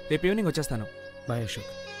 రేపు ఈవినింగ్ వచ్చేస్తాను. బాయ్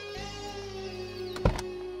అశోక్.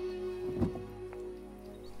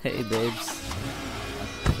 హే బేబ్స్.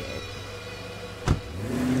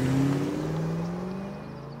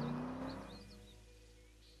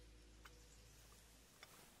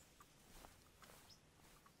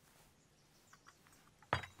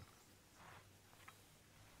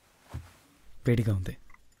 వేడిగా ఉంది.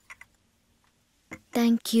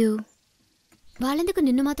 Thank you. వాళ్ళెందుకు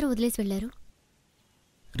నిన్ను మాత్రం వదిలేసి వెళ్ళారు?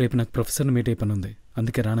 రేపు నాకు ప్రొఫెసర్ని మీట్ అయ్యే పని ఉంది,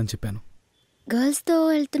 అందుకే రానని చెప్పాను. గర్ల్స్తో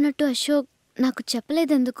వెళ్తున్నట్టు అశోక్ నాకు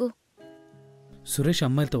చెప్పలేదెందుకు? సురేష్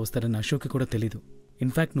అమ్మాయిలతో వస్తారని అశోక్కి కూడా తెలీదు.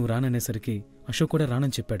 ఇన్ఫ్యాక్ట్ నువ్వు రాననేసరికి అశోక్ కూడా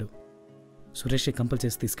రానని చెప్పాడు. సురేషే కంపల్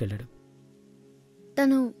చేసి తీసుకెళ్ళాడు.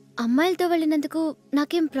 తను అమ్మాయిలతో వెళ్ళినందుకు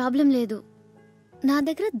నాకేం ప్రాబ్లం లేదు. నా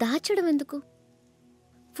దగ్గర దాచడం ఎందుకు?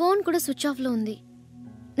 ఫోన్ కూడా స్విచ్ ఆఫ్లో ఉంది.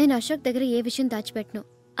 నేను అశోక్ దగ్గర ఏ విషయం దాచిపెట్టను.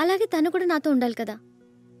 అలాగే తను కూడా నాతో ఉండాలి కదా.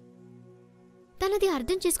 తనది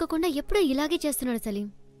అర్థం చేసుకోకుండా ఎప్పుడూ ఇలాగే చేస్తున్నాడు సలీం.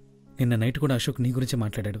 నిన్న నైట్ కూడా అశోక్ నీ గురించే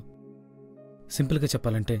మాట్లాడాడు. సింపుల్గా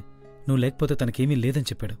చెప్పాలంటే నువ్వు లేకపోతే తనకేమీ లేదని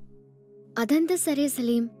చెప్పాడు. అదంతా సరే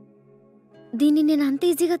సలీం, దీన్ని నేను అంత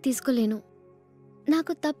ఈజీగా తీసుకోలేను.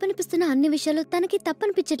 నాకు తప్పనిపిస్తున్న అన్ని విషయాలు తనకి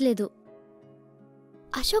తప్పనిపించట్లేదు.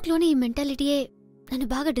 అశోక్లోని ఈ మెంటాలిటీయే నన్ను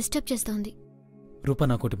బాగా డిస్టర్బ్ చేస్తోంది. రూపా,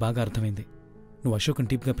 నాకోటి బాగా అర్థమైంది. నువ్వు అశోక్ని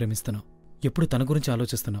డీప్గా ప్రేమిస్తున్నావు, ఎప్పుడు తన గురించి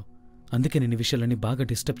ఆలోచిస్తున్నావు. అందుకే నేను ఈ విషయాలన్నీ బాగా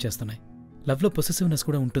డిస్టర్బ్ చేస్తున్నాయి. లవ్లో పొసెసివ్నెస్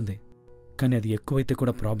కూడా ఉంటుంది, కానీ అది ఎక్కువైతే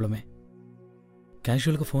కూడా ప్రాబ్లమే.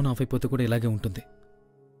 క్యాజువల్గా ఫోన్ ఆఫ్ అయిపోతే కూడా ఇలాగే ఉంటుంది.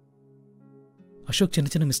 అశోక్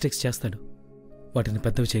చిన్న చిన్న మిస్టేక్స్ చేస్తాడు, వాటిని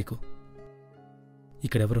పెద్దవి చేయకు.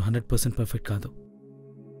 ఇక్కడెవరు 100% పర్ఫెక్ట్ కాదు.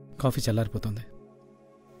 కాఫీ చల్లారిపోతుంది.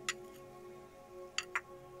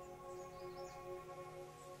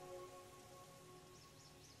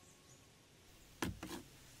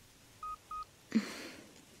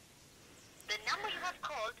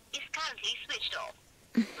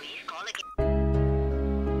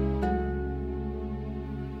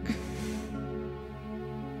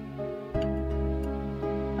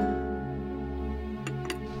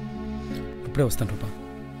 ఇప్పుడే వస్తాను రూపా.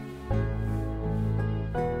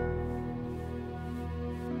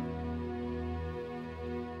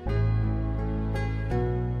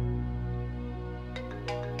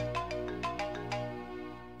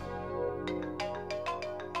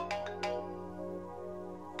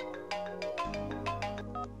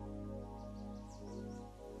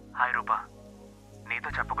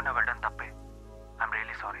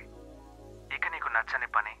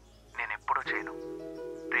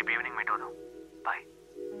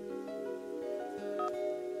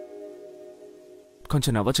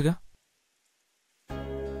 కొంచెం నవ్వొచ్చుగా.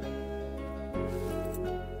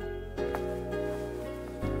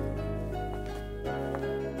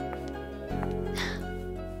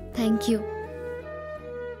 Thank you.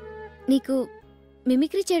 నీకు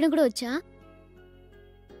మిమిక్రీ చేయడం కూడా వచ్చా?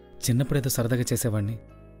 చిన్నప్పుడేదో సరదాగా చేసేవాడిని.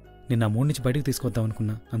 నిన్న ఆ మూడు నుంచి బయటకు తీసుకొద్దాం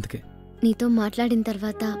అనుకున్నా, అందుకే. నీతో మాట్లాడిన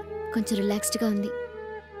తర్వాత కొంచెం రిలాక్స్డ్గా ఉంది.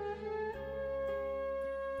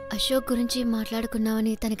 అశోక్ గురించి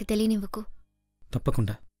మాట్లాడుకున్నావని తనకి తెలియనివ్వకు.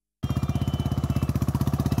 తప్పకుండా.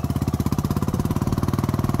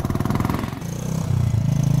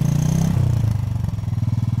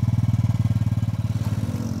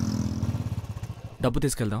 డబ్బు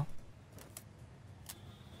తీసుకెళ్దాం.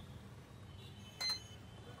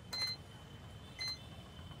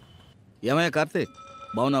 ఏమయ్యా కార్తీక్,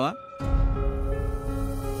 బాగున్నావా?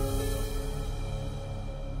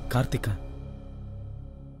 కార్తీక,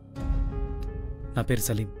 నా పేరు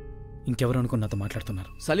సలీం. ఇంకెవరు అనుకుని నాతో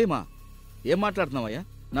మాట్లాడుతున్నారు? సలీమా, ఏం మాట్లాడుతున్నావయ్యా?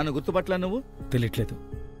 నన్ను గుర్తుపట్టలే నువ్వు? తెలియట్లేదు.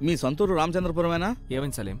 మీ సొంతూరు రామచంద్రపురమేనా?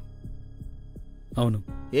 ఏమైంది సలీం? అవును.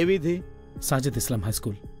 ఏ వీధి? సాజిద్ ఇస్లాం high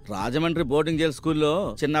school. Rajahmundry boarding jail స్కూల్లో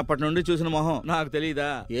చిన్నప్పటి నుండి చూసిన మొహం నాకు తెలీదా?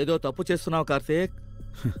 ఏదో తప్పు చేస్తున్నావు కార్తీక్.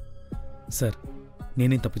 సార్,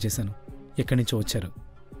 నేనేం తప్పు చేశాను? ఎక్కడి నుంచో వచ్చారు,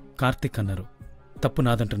 కార్తీక్ అన్నారు. తప్పు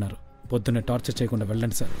నాదంటున్నారు. పొద్దున్నే టార్చర్ చేయకుండా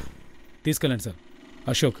వెళ్ళండి సార్. తీసుకెళ్ళండి సార్.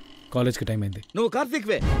 అశోక్, కాలేజ్కి టైం అయింది. నువ్వు కార్తీక్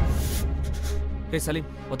వే. రే సలీం,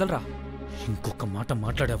 వదలరా. ఇంకొక మాట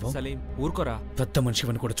మాట్లాడావో సలీం, ఊరుకోరా. పెద్ద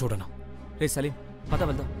మనిషివని కూడా చూడను. రే సలీం, పద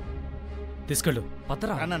వెళ్దాం. తీసుకెళ్ళు.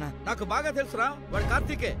 పదరా. నాకు బాగా తెలుసురా, వాడు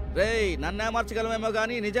కార్తీకే. రేయ్, నన్నే మార్చగలమేమో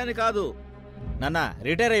గానీ నిజాన్ని కాదు. నాన్న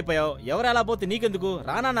రిటైర్ అయిపోయావు, ఎవరు ఎలా పోతే నీకెందుకు?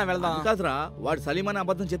 రానా వెళ్దాం. కాదురా, వాడు సలీం అని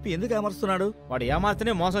అబద్ధం చెప్పి ఎందుకు ఏమరుస్తున్నాడు? వాడు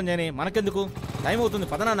ఏమార్తేనే మోసం చేయని, మనకెందుకు? టైం అవుతుంది,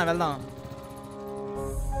 పదనాన్న వెళ్దాం.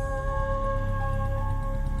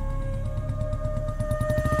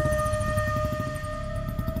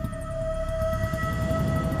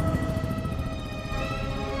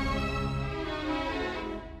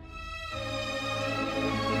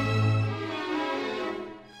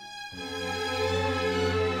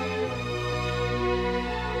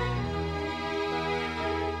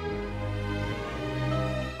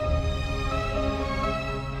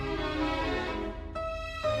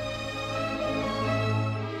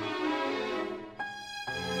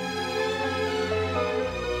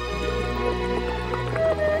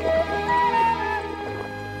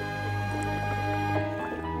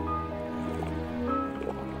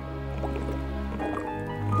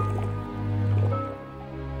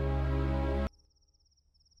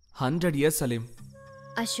 $100 years సలీం.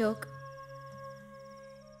 అశోక్,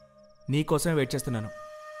 నీకోసమే వెయిట్ చేస్తున్నాను.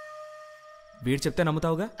 వీడు చెప్తే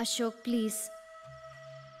నమ్ముతావుగా? అశోక్ ప్లీజ్.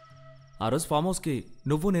 ఆ రోజు ఫామ్ హౌస్కి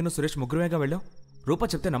నువ్వు నేను సురేష్ ముగ్గురువేగా వెళ్ళావు. రూపా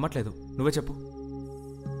చెప్తే నమ్మట్లేదు, నువ్వే చెప్పు.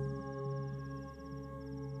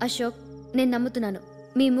 అశోక్, నేను నమ్ముతున్నాను.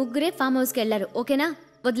 మీ ముగ్గురే ఫామ్ హౌస్కి వెళ్ళారు, ఓకేనా?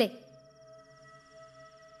 వదిలే.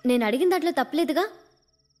 నేను అడిగిన దాంట్లో తప్పలేదుగా.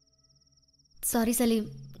 సారీ సలీం,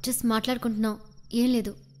 జస్ట్ మాట్లాడుకుంటున్నావు, ఏం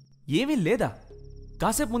లేదు. ఏమీ లేదా?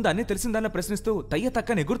 కాసేపు ముందు అన్నీ తెలిసిన దానిలో ప్రశ్నిస్తూ తయ్య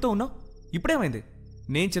తక్కని ఎగురుతూ ఉన్నావు. ఇప్పుడేమైంది?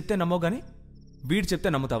 నేను చెప్తే నమ్మవు గాని వీడు చెప్తే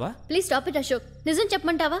నమ్ముతావా? Please stop it Ashok. నిజం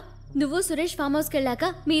చెప్పమంటావా? నువ్వు సురేష్ ఫామ్ హౌస్కి వెళ్ళాక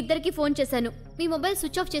మీ ఇద్దరికి ఫోన్ చేశాను. మీ మొబైల్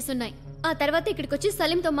స్విచ్ ఆఫ్ చేస్తున్నాయి. ఆ తర్వాత ఇక్కడికి వచ్చి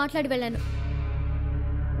సలీంతో మాట్లాడి వెళ్ళాను.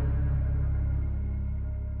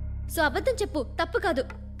 సో అబద్ధం చెప్పు, తప్పు కాదు.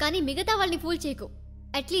 కానీ మిగతా వాళ్ళని ఫూల్ చేయకు.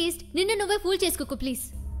 అట్లీస్ట్ నిన్ను నువ్వే ఫూల్ చేసుకోకు please.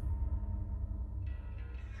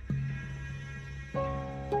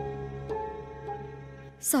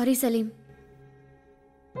 Sorry Salim.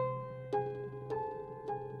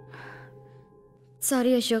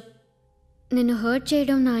 Sorry Ashok, నిన్ను హర్ట్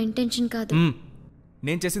చేయడం నా ఇంటెన్షన్ కాదు.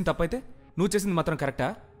 నేను చేసింది తప్పైతే నువ్వు చేసింది మాత్రం కరెక్టా?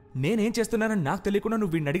 నేనేం చేస్తున్నానని నాకు తెలియకుండా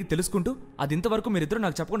నువ్వు వీడిని అడిగి తెలుసుకుంటూ అది ఇంతవరకు మీరిద్దరూ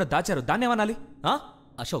నాకు చెప్పకుండా దాచారు. దాన్ని ఏమనాలి?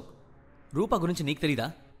 అశోక్, రూపా గురించి నీకు తెలీదా?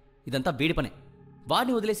 ఇదంతా బీడి పనే.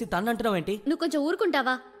 వాడిని వదిలేసి తన్నంటున్నావేంటి? నువ్వు కొంచెం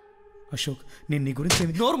ఊరుకుంటావా? అశోక్, నేను నీ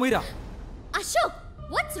గురించి నోరు మూయరా. Ashok,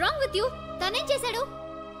 what's wrong with you? తనేం చేశాడు?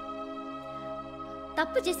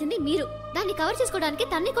 తప్పు చేసింది మీరు. దాన్ని కవర్ చేసుకోవడానికి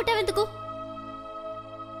తన్ని కొట్టావెందుకు?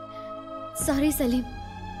 సారీ సలీం,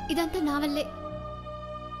 ఇదంతా నా వల్లే.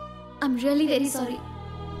 I'm really very sorry.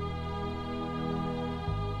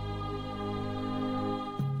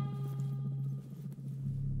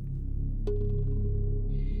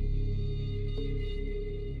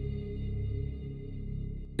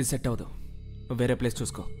 ఇది సెట్ అవ్వదు. నువ్వు వేరే ప్లేస్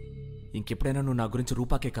చూసుకో. ఇంకెప్పుడైనా నువ్వు నా గురించి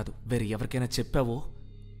రూపాకే కాదు వేరే ఎవరికైనా చెప్పావో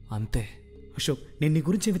అంతే. అశోక్, నేను నీ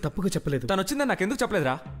గురించి ఏమి తప్పుగా చెప్పలేదు. తను వచ్చిందని నాకెందుకు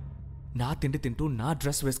చెప్పలేదురా? నా తిండి తింటూ నా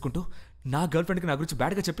డ్రెస్ వేసుకుంటూ నా గర్ల్ ఫ్రెండ్కి నా గురించి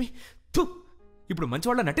బ్యాడ్గా చెప్పి ఇప్పుడు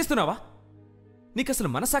మంచివాళ్ళ నటిస్తున్నావా? నీకు అసలు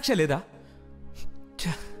మనసాక్షే లేదా?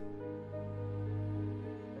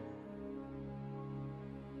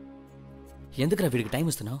 ఎందుకురా వీడికి టైం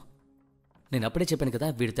ఇస్తున్నావు? నేను అప్పుడే చెప్పాను కదా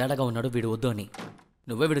వీడు తేడాగా ఉన్నాడు, వీడు వద్దు అని.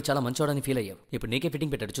 నువ్వే వీడు చాలా మంచోడని ఫీల్ అయ్యావు. ఇప్పుడు నీకే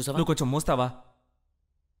ఫిట్టింగ్ పెట్టాడు చూసావా? నువ్వు కొంచెం మోస్తావా?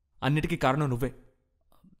 అన్నిటికీ కారణం నువ్వే.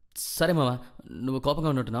 సరే మావా, నువ్వు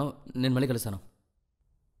కోపంగా ఉన్నట్టున్నావు, నేను మళ్ళీ కలుస్తాను.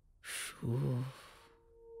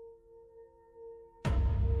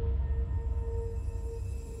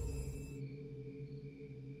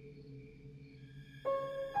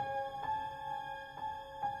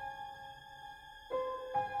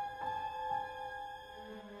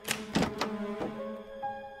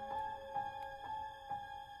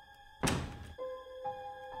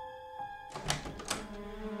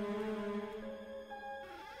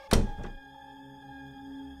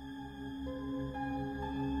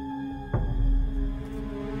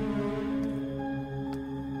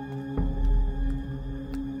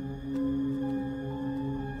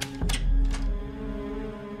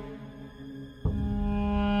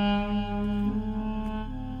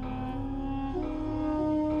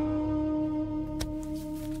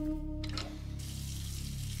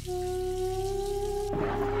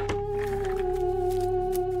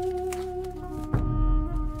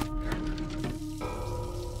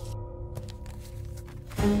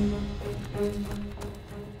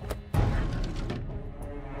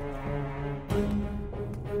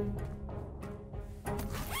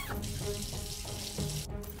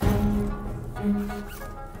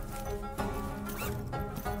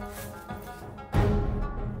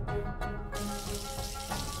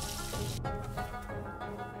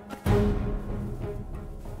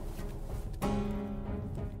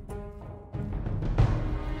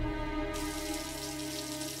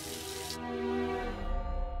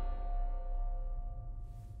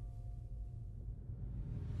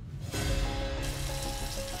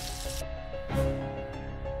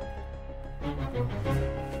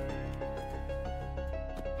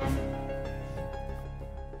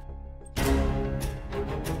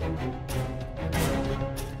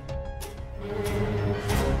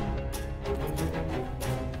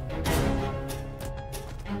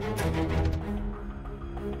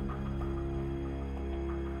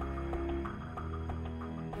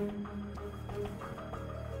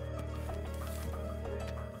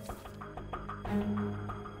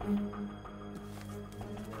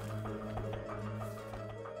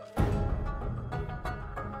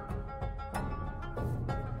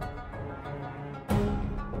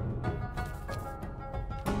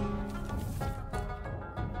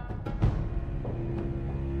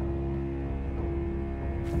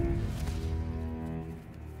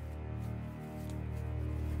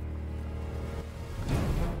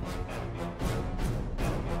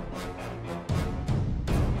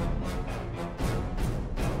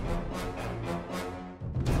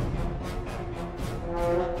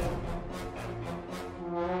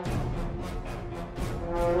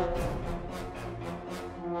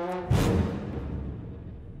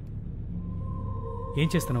 ఏం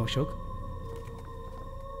చేస్తున్నావు అశోక్?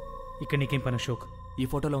 ఇక్కడ నీకేం పని అశోక్? ఈ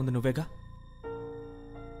ఫోటోలో ఉంది నువ్వేగా.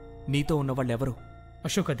 నీతో ఉన్న వాళ్ళు ఎవరు?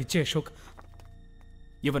 అశోక్ అది ఇచ్చే అశోక్.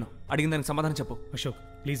 ఇవ్వను. అడిగిన దానికి సమాధానం చెప్పు. అశోక్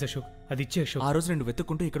ప్లీజ్ అశోక్ అది ఇచ్చే అశోక్. ఆ రోజు నేను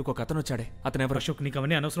వెతుక్కుంటూ ఇక్కడికి ఒక అతను వచ్చాడే, అతను ఎవరు? అశోక్ నీకు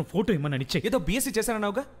అవన్నీ అనవసరం, ఫోటో ఇమ్మని ఇచ్చే. ఏదో బీఎస్సీ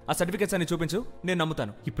చేశానన్నావుగా, ఆ సర్టిఫికేట్స్ అన్ని చూపించు, నేను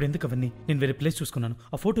నమ్ముతాను. ఇప్పుడు ఎందుకు అవన్నీ? నేను వేరే ప్లేస్ చూసుకున్నాను,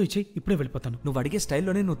 ఆ ఫోటో ఇచ్చే, ఇప్పుడే వెళ్ళిపోతాను. నువ్వు అడిగే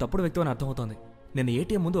స్టైల్లోనే నువ్వు తప్పుడు వ్యక్తి అని అర్థమవుతోంది. నేను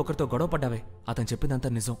ఏటీఎం ముందు ఒకరితో గొడవ పడ్డావే, అతను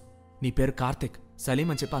చెప్పిందంతా నిజం. నీ పేరు కార్తిక్, సలీం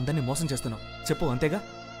అని చెప్పి అందరినీ మోసం చేస్తున్నావు. చెప్పు అంతేగా?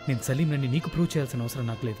 నేను సలీం నన్ను నీకు ప్రూవ్ చేయాల్సిన అవసరం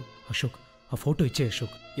నాకు లేదు అశోక్. ఆ ఫోటో ఇచ్చే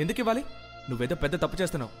అశోక్. ఎందుకు ఇవ్వాలి? నువ్వేదో పెద్ద తప్పు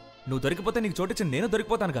చేస్తున్నావు. నువ్వు దొరికిపోతే నీకు చోటిచ్చి నేను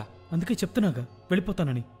దొరికిపోతానుగా. అందుకే చెప్తున్నాగా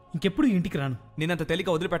వెళ్ళిపోతానని. ఇంకెప్పుడు ఇంటికి రాను. నేనంత తేలిక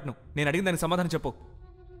వదిలిపెట్టను. నేను అడిగిన దానికి సమాధానం చెప్పు.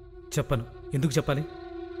 చెప్పను. ఎందుకు చెప్పాలి?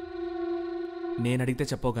 నేను అడిగితే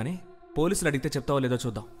చెప్పవు కానీ పోలీసులు అడిగితే చెప్తావో లేదో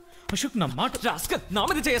చూద్దాం. అశోక్ నా మాట నా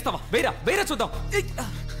మీద చేస్తావా? వేరా వేరా చూద్దాం.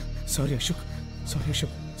 Sorry Ashok, sorry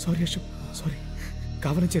Ashok, sorry Ashok, sorry.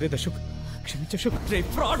 కావాలని చేయలేదు అశోక్, క్షమించు అశోక్. రే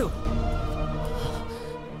ఫ్రాడ్,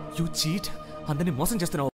 యు చీట్. అందరినీ మోసం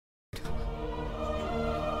చేస్తున్నావు.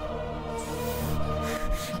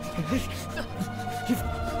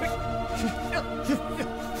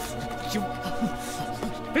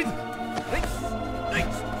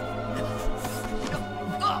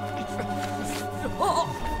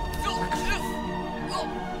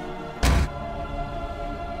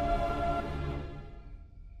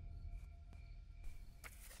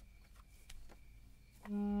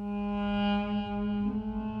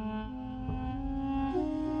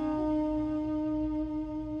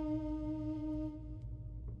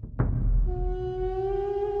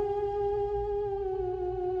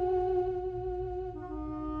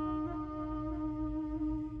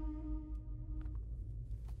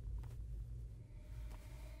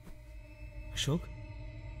 అశోక్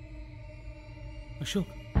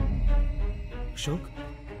అశోక్ అశోక్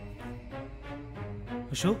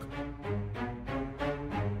అశోక్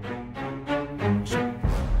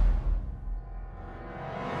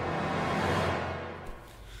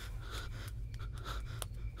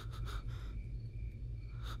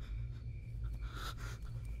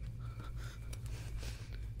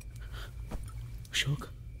అశోక్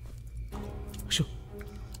అశోక్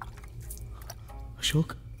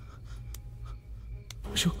అశోక్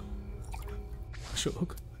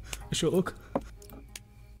అశోక్ అశోక్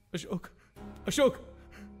అశోక్ అశోక్ అశోక్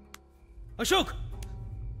అశోక్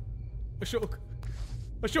అశోక్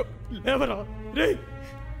అశోక్ లేవరా రే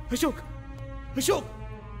అశోక్ అశోక్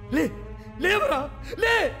లే లేవరా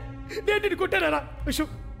లే నేను నిన్ను కొట్టారా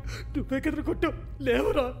అశోక్ నువ్వే కదా కొట్టావు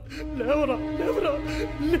లేవరా లేవరా లేవరా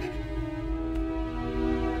లే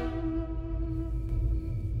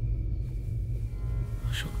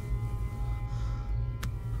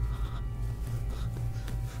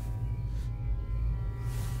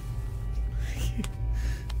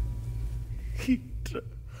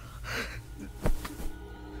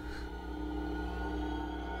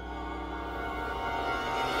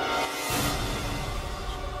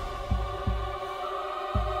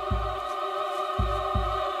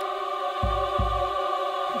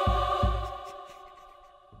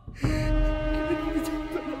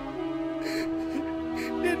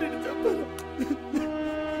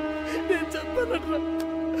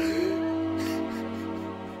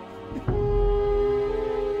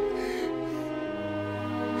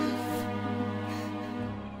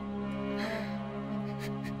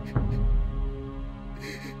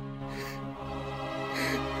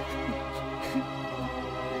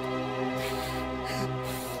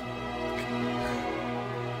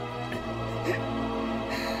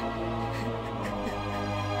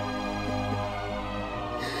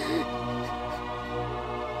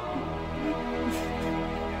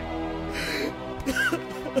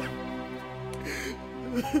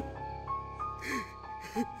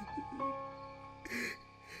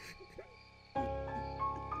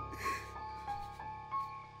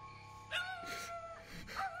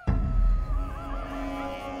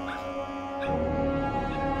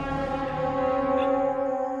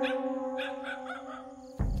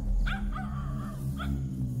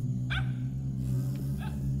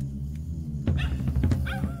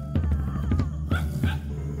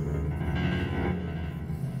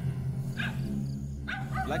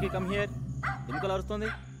బ్లాకీ కమ్ హియర్. ఎందుకు అరుస్తుంది?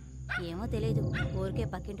 ఏమో తెలియదు, ఊరికే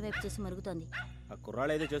పక్కింటి వైపు చేసి మరుగుతోంది. ఆ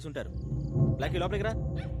కుర్రాళ్ళు ఏదో చేసుంటారు. బ్లాకీ లోపలికి రా.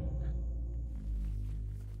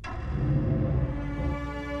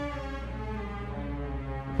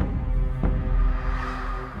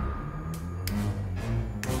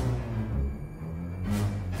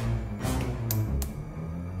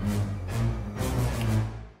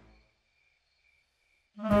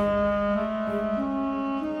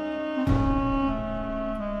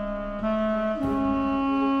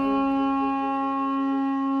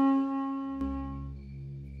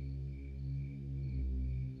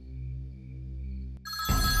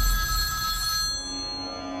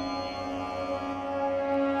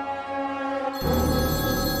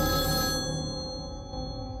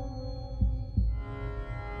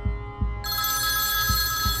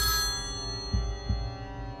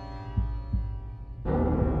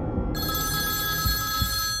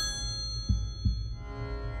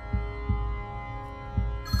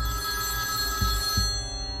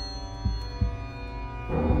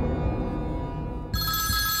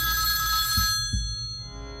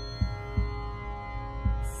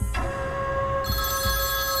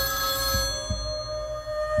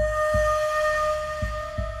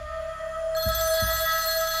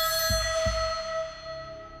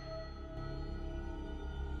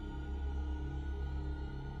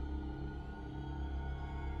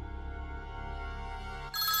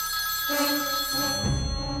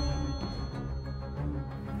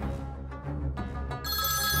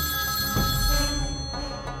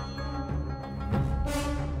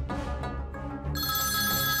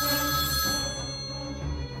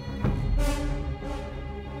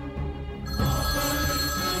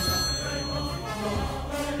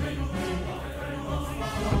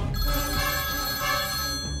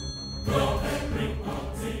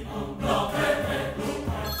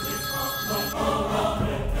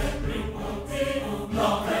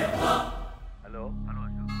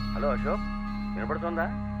 అశోక్, వినపడుతుందా?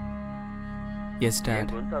 Yes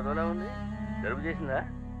dad. గొంతు అదోలా ఉంది, జలుబు చేసిందా?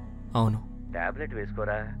 అవును. టాబ్లెట్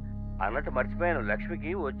వేసుకోరా. అన్నట్టు మర్చిపోయాను,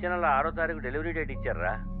 లక్ష్మికి వచ్చే నెల 6వ తారీఖు డెలివరీ డేట్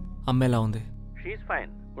ఇచ్చారా? అమ్మ ఎలా ఉంది? She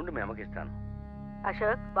fine. ఉండు, మీ అమ్మకి ఇస్తాను.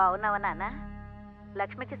 అశోక్, బాగున్నావా నాన్న?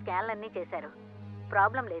 లక్ష్మికి స్కాన్లు అన్నీ చేశారు,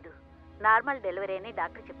 ప్రాబ్లం లేదు. నార్మల్ డెలివరీ అని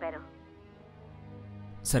డాక్టర్ చెప్పారు.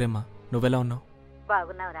 సరేమ్మా, నువ్వెలా ఉన్నావు?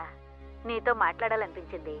 బాగున్నావురా? నీతో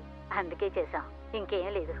మాట్లాడాలనిపించింది, అందుకే చేశాం.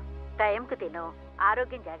 ఇంకేం లేదు. టైంకు తిను,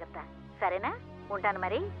 ఆరోగ్యం జాగ్రత్త. సరేనా? ఉంటాను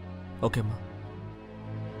మరి. ఓకేమ్మా.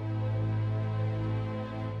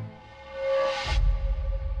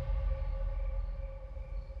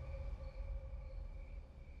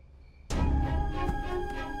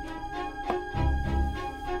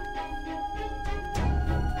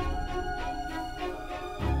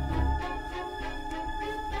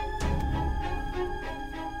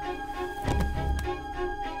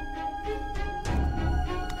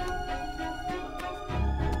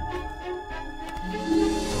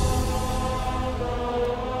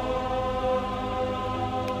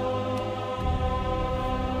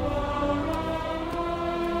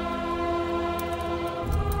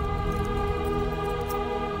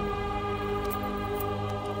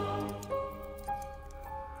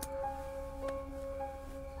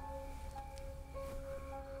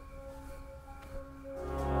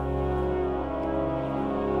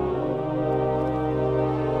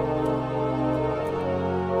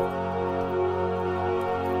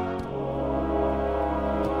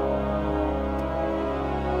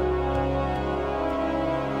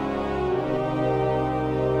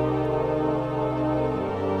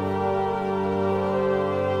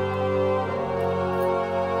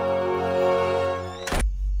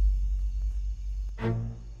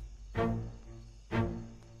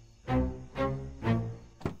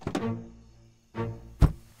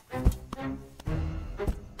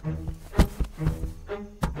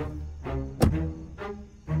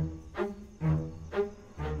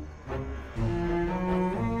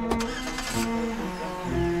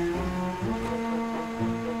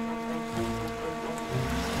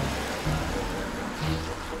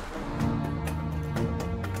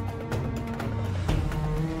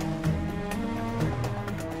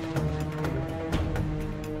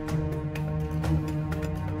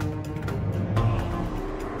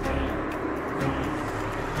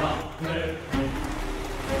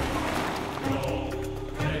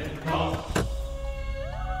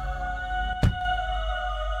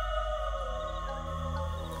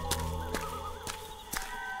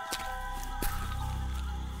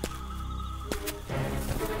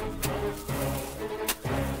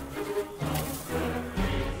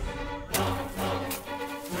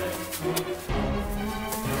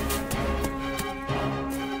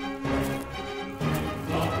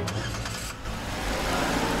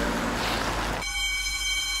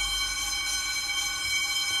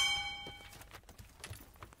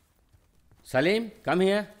 Salim, come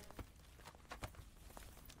here.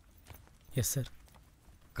 Yes sir.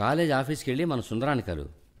 College ఆఫీస్కి వెళ్ళి మన సుందరాన్ని కలు.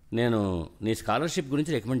 నేను నీ స్కాలర్షిప్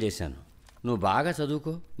గురించి రికమెండ్ చేశాను. నువ్వు బాగా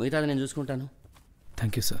చదువుకో, మిగతాది నేను చూసుకుంటాను.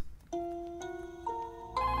 Thank you sir.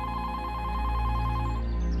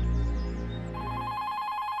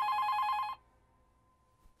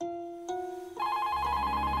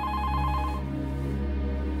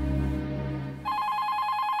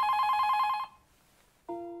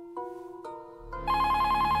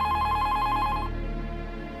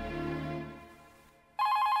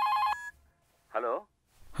 Hello.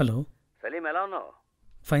 Hello. Salim, ఎలా ఉన్నావు?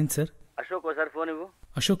 Fine sir. అశోక్ ఒకసారి ఫోన్ ఇవ్వు.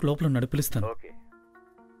 అశోక్ లోపల ఉన్నాడు, పిలుస్తాను. Okay.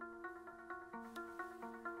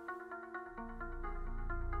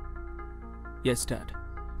 Yes dad.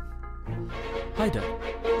 Hi dad.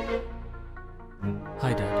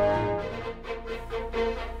 Hi dad.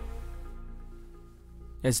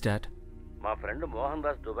 Yes dad. మా ఫ్రెండ్ మోహన్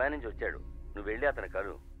దాస్ దుబాయ్ నుంచి వచ్చాడు. నువ్వు వెళ్ళి అతని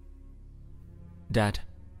కలు. డాడ్,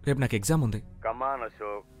 రేపు నాకు ఎగ్జామ్ ఉంది. కమాన్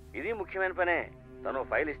అశోక్, ఇది ముఖ్యమైన పనే. తను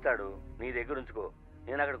ఫైల్ ఇస్తాడు, నీ దగ్గర ఉంచుకో.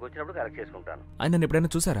 నేను అక్కడికి వచ్చినప్పుడు కలెక్ట్ చేసుకుంటాను. ఆయన నన్ను ఎప్పుడైనా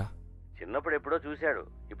చూసారా? చిన్నప్పుడు ఎప్పుడో చూశాడు,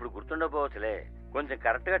 ఇప్పుడు గుర్తుండకపోవచ్చులే. కొంచెం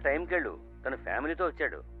కరెక్ట్గా టైంకి వెళ్ళు. తన ఫ్యామిలీతో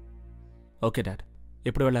వచ్చాడు. Okay dad.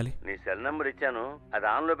 ఎప్పుడు వెళ్ళాలి? నీ సెల్ నెంబర్ ఇచ్చాను, అది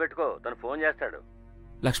ఆన్లో పెట్టుకో. తను ఫోన్ చేస్తాడు.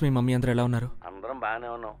 లక్ష్మి, మమ్మీ అందరూ ఎలా ఉన్నారు? అందరం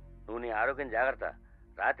బాగానే ఉన్నాం. నువ్వు నీ ఆరోగ్యం జాగ్రత్త.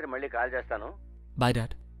 రాత్రి మళ్ళీ కాల్ చేస్తాను. Bye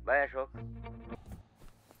dad. Bye Ashok.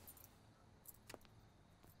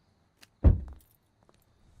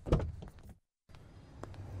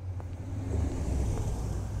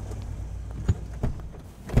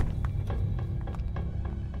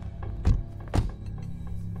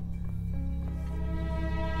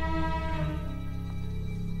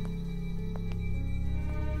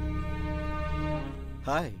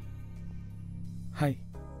 Hi. Hi.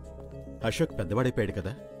 Ashok పెద్దవాడైపోయాడు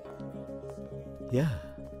కదా? యా.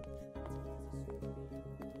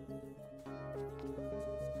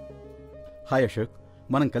 హాయ్ అశోక్,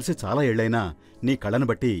 మనం కలిసి చాలా ఏళ్ళైనా నీ కళ్ళను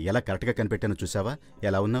బట్టి ఎలా కరెక్ట్గా కనిపెట్టానో చూసావా?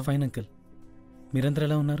 ఎలా ఉన్నావు? Fine uncle. మీరందరూ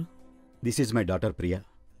ఎలా ఉన్నారు? This is my daughter Priya.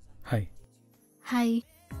 Hi. Hi.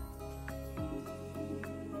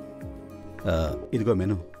 ఇదిగో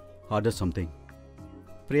మెను, ఆర్డర్ సంథింగ్.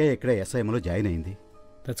 ప్రియా ఇక్కడే ఎస్ఐఎంలో జాయిన్ అయింది.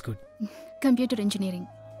 That's good. Computer engineering.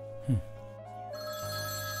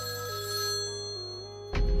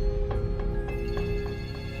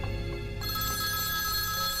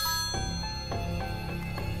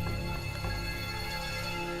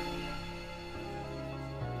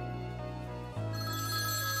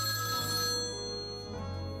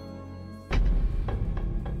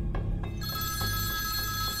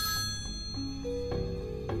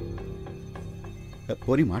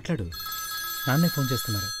 పోనీ మాట్లాడు. నాన్నే ఫోన్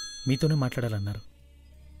చేస్తున్నారు, మీతోనే మాట్లాడాలన్నారు.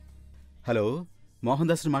 హలో, మోహన్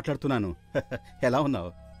దాస్ని మాట్లాడుతున్నాను. ఎలా ఉన్నావు?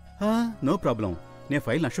 నో ప్రాబ్లం, నేను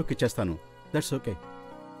ఫైల్ అశోక్ ఇచ్చేస్తాను. That's okay.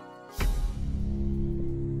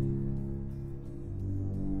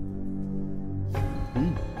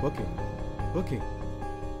 ఓకే ఓకే,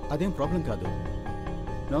 అదేం ప్రాబ్లం కాదు.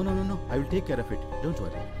 No no no no, I will take care of it, don't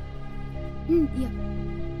worry.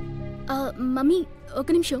 Mummy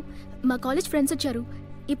ఒక నిమిషం, మా కాలేజ్ ఫ్రెండ్స్ వచ్చారు,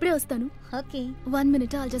 ఇప్పుడే వస్తాను. Okay, 1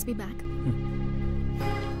 minute, I'll just be back.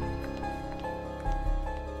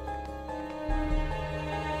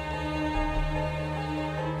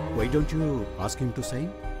 Why don't you ask him to sign?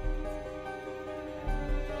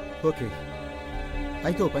 Okay,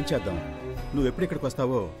 అయితే ఓ పని చేద్దాం. నువ్వు ఎప్పుడు ఇక్కడికి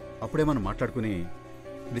వస్తావో అప్పుడే మనం మాట్లాడుకుని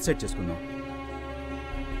డిసైడ్ చేసుకుందాం.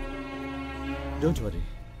 Don't worry.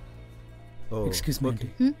 Excuse me,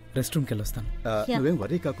 rest రూమ్కి వెళ్ళొస్తాను. నువ్వేం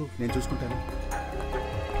వరీ కాకు, నేను చూసుకుంటాను.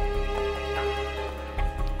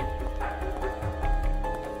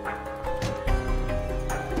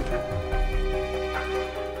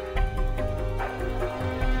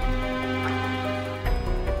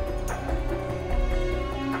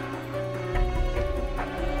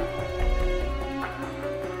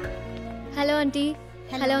 Hello aunty.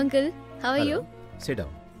 Hello uncle. How are you? SIT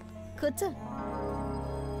down. కూర్చో.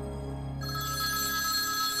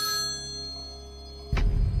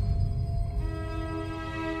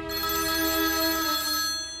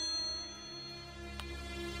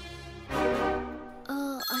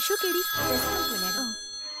 అశోక్ ఏడి?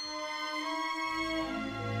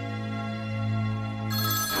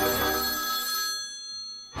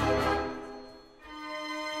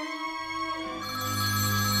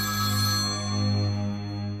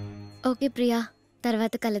 ఓకే ప్రియా,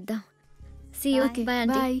 తర్వాత కలుద్దాం. See you. By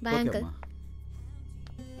aunty. By uncle.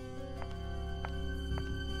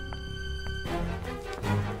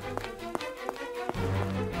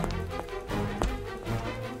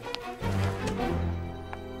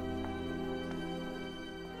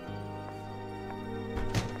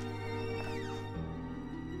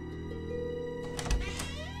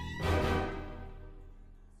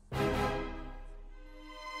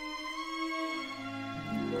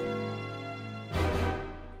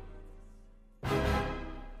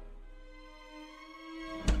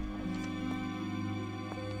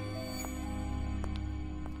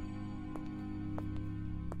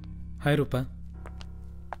 Hi రూపా,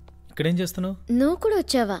 ఇక్కడేం చేస్తున్నావు? నువ్వు కూడా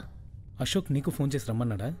వచ్చావా? అశోక్ నీకు ఫోన్ చేసి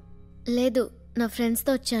రమ్మన్నాడా? లేదు, నా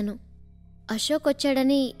ఫ్రెండ్స్తో వచ్చాను. అశోక్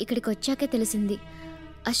వచ్చాడని ఇక్కడికి వచ్చాకే తెలిసింది.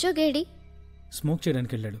 అశోక్ ఏడి? స్మోక్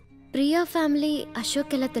చేయడానికి వెళ్ళాడు. ప్రియా ఫ్యామిలీ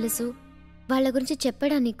అశోక్ ఎలా తెలుసు? వాళ్ళ గురించి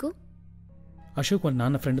చెప్పాడా నీకు? అశోక్ వాళ్ళ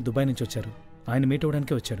నాన్న ఫ్రెండ్ దుబాయ్ నుంచి వచ్చారు, ఆయన మీట్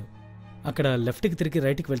అవ్వడానికే వచ్చాడు. అక్కడ లెఫ్ట్కి తిరిగి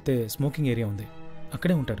రైట్కి వెళ్తే స్మోకింగ్ ఏరియా ఉంది,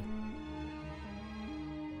 అక్కడే ఉంటాడు.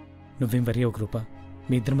 నువ్వేం వరీ ఒక రూపా,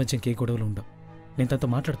 మీ ఇద్దరి మధ్య ఇంకే గొడవలు ఉండవు. నేను తనతో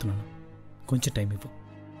మాట్లాడుతున్నాను, కొంచెం టైం ఇవ్వు.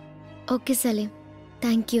 Okay Salim,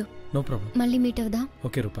 thank you. No problem. మళ్ళీ మీట్ అవుదాం.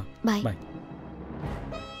 ఓకే రూపా, బాయ్. బాయ్.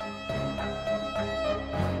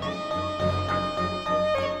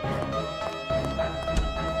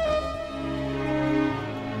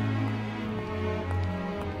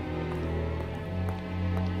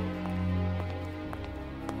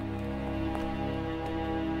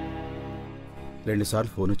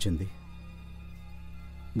 రెండుసార్లు ఫోన్ వచ్చింది.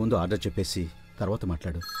 ముందు ఆర్డర్ చెప్పేసి తర్వాత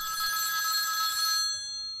మాట్లాడు.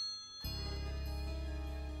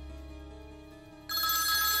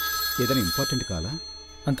 ఏదైనా ఇంపార్టెంట్ కాలా?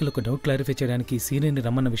 అంకుల్, ఒక డౌట్ క్లారిఫై చేయడానికి సీనియర్ని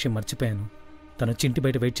రమ్మన్న విషయం మర్చిపోయాను. తను వచ్చి ఇంటి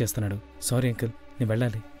బయట వెయిట్ చేస్తున్నాడు. సారీ అంకుల్, నేను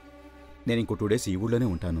వెళ్ళాలి. నేను ఇంకో 2 days ఈ ఊళ్ళోనే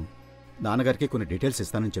ఉంటాను. నాన్నగారికి కొన్ని డీటెయిల్స్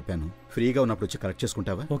ఇస్తానని చెప్పాను. ఫ్రీగా ఉన్నప్పుడు వచ్చి కరెక్ట్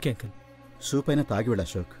చేసుకుంటావా? Okay uncle. సూప్ అయినా తాగి వెళ్ళ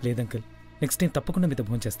అశోక్. లేదంకుల్, నెక్స్ట్ టైం తప్పకుండా మీతో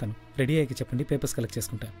ఫోన్ చేస్తాను. రెడీ అయ్యాక చెప్పండి, పేపర్స్ కలెక్ట్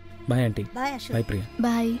చేసుకుంటా. Bye aunty. Bye Ashok. Bye Priya.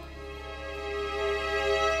 Bye.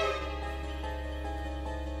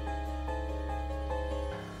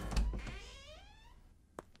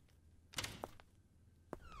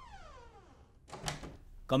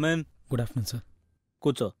 Come in. Good afternoon sir.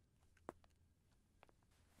 కూర్చో.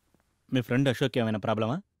 మీ ఫ్రెండ్ అశోక్ ఏమైనా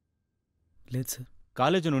ప్రాబ్లమా? లేదు సార్.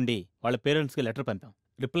 కాలేజీ నుండి వాళ్ళ పేరెంట్స్కి లెటర్ పంపాం,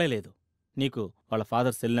 రిప్లై లేదు. నీకు వాళ్ళ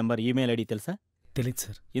father cell number, email ID తెలుసా? తెలీదు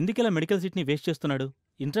సార్. ఎందుకిలా మెడికల్ సీట్ని వేస్ట్ చేస్తున్నాడు?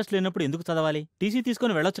 ఇంట్రెస్ట్ లేనప్పుడు ఎందుకు చదవాలి? టీసీ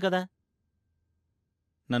తీసుకొని వెళ్ళొచ్చు కదా.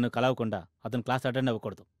 నన్ను కలవకుండా అతను క్లాస్ అటెండ్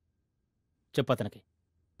అవ్వకూడదు. చెప్పు అతనికి.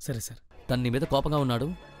 సరే సార్. తను నీ మీద కోపంగా ఉన్నాడు.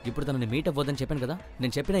 ఇప్పుడు తనని మీట్ అవ్వద్దని చెప్పాను కదా.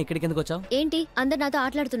 నేను చెప్పినా ఇక్కడికి ఎందుకు వచ్చావు? ఏంటి అందరు నాతో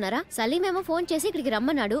ఆటలాడుతున్నారా? సలీమేమో ఫోన్ చేసి ఇక్కడికి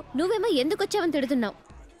రమ్మన్నాడు, నువ్వేమో ఎందుకు వచ్చావని తిడుతున్నావు.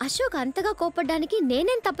 అశోక్ అంతగా కోపడ్డానికి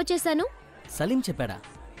నేనేం తప్పు చేశాను? సలీం చెప్పాడా?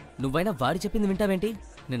 నువ్వైనా వాడి చెప్పింది వింటావేంటి?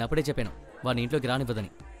 నేను అప్పుడే చెప్పాను వాడిని ఇంట్లోకి రానివ్వదని.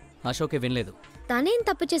 అశోకే వినలేదు. తనేం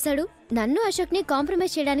తప్పు చేశాడు? నన్ను అశోక్ని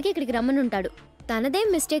కాంప్రమైజ్ చేయడానికి ఇక్కడికి రమ్మనుంటాడు. తనదేం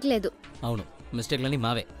మిస్టేక్ లేదు. అవును, మిస్టేక్లని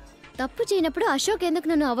మావే. తప్పు చేయనప్పుడు అశోక్ ఎందుకు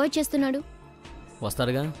నన్ను అవాయిడ్ చేస్తున్నాడు?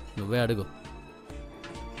 వస్తాడుగా, నువ్వే అడుగు.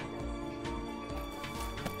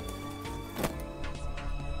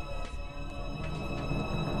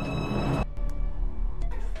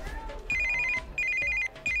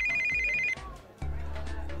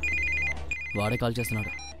 వాడే కాల్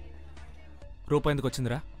చేస్తున్నాడు. రూపా ఎందుకు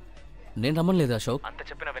వచ్చిందిరా? నేను రమ్మలేదు అశోక్. అంత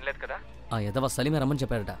చెప్పినా వినలేదు కదా. ఆ ఎదవ సలీమే రమ్మని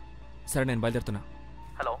చెప్పారట. సరే, నేను బయలుదేరుతున్నా.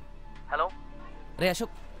 హలో హలో రే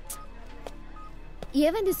అశోక్.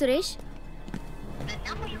 ఏమైంది సురేష్?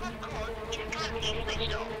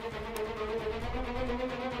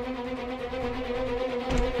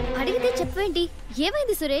 అడిగితే చెప్పేంటి?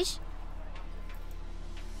 ఏమైంది Suresh?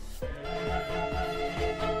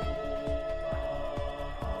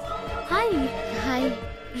 Hi hi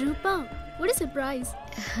Roopa, what surprise.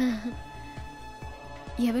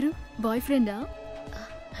 ఎవరు? బాయ్ ఫ్రెండా?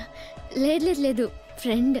 లేదు లేదు లేదు,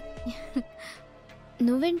 ఫ్రెండ్.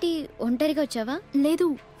 నువ్వేంటి ఒంటరిగా వచ్చావా? లేదు,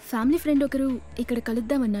 ఫ్యామిలీ ఫ్రెండ్ ఒకరు ఇక్కడ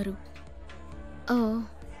కలుద్దామన్నారు. ఓ,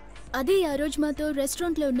 అదే ఆ రోజు మాతో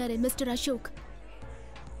రెస్టారెంట్లో ఉన్నారే మిస్టర్ అశోక్.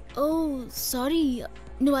 ఓ సారీ,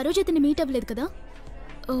 నువ్వు ఆ రోజు అతన్ని మీట్ అవ్వలేదు కదా.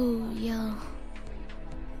 ఓ yeah.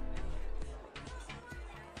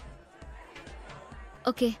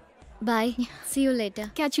 Okay bye, see you later.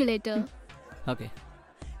 Catch you later. Okay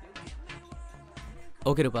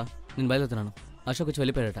okay రూపా, నేను బయలుదేరుతున్నాను. అశోక్ వచ్చి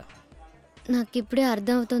వెళ్ళిపోయాడట. నాకు ఇప్పుడే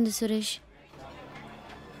అర్థం అవుతుంది సురేష్.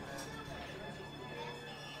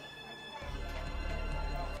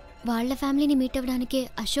 వాళ్ళ ఫ్యామిలీని మీట్ అవ్వడానికే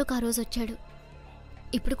అశోక్ ఆ రోజు వచ్చాడు.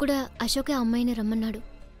 ఇప్పుడు కూడా అశోకే అమ్మాయిని రమ్మన్నాడు.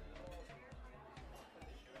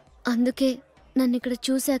 అందుకే నన్ను ఇక్కడ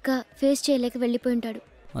చూశాక ఫేస్ చేయలేక వెళ్ళిపోయి ఉంటాడు.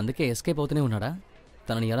 అందుకే ఎస్కేప్ అవుతూనే ఉన్నాడా?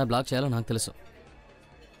 తనని ఎలా బ్లాక్ చేయాలో నాకు తెలుసు.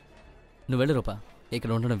 నువ్వు వెళ్ళు రూపా,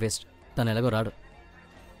 ఇక్కడ ఉండడం వేస్ట్. తను ఎలాగో రాడు.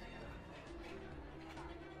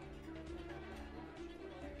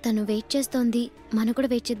 తను వెయిట్ చేస్తోంది, మనం కూడా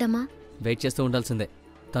వెయిట్ చేద్దామా? వెయిట్ చేస్తూ ఉండాల్సిందే.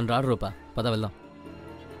 తను రాడు రూపా, పద వెళ్దాం.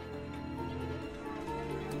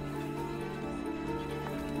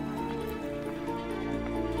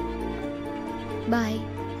 బాయ్.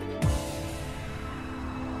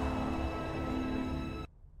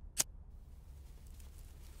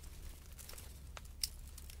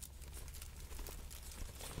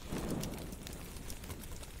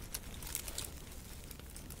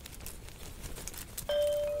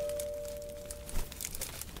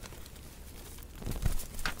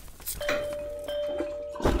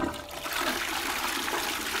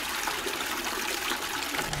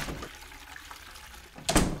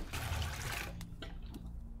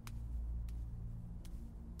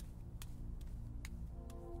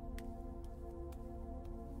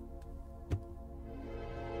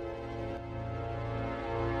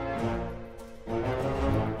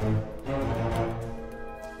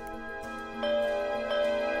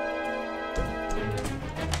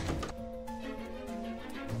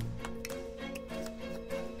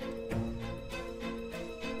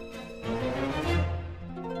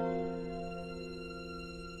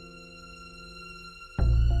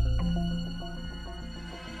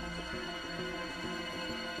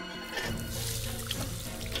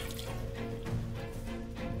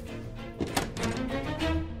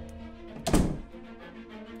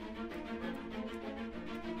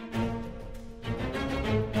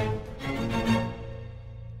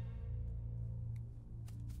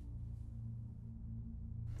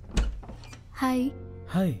 హాయ్.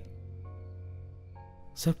 హాయ్.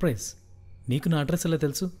 సర్ప్రైజ్. నీకు నా అడ్రస్ ఎలా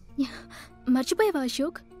తెలుసు? మర్చిపోయావా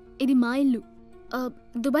అశోక్? ఇది మా ఇల్లు.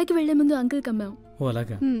 దుబాయ్కి వెళ్లే ముందు అంకుల్ కమ్మాం. ఓ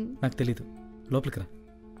అలాగా, నాకు తెలీదు. లోపలికి రా.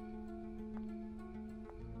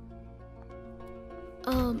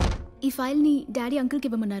 ఈ ఫైల్ని డాడీ అంకుల్కి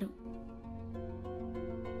ఇవ్వమన్నారు.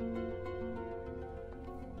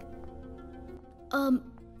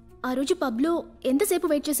 ఆ రోజు పబ్లో ఎంతసేపు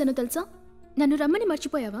వెయిట్ చేశానో తెలుసా? నన్ను రమ్మని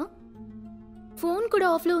మర్చిపోయావా? ఫోన్ కూడా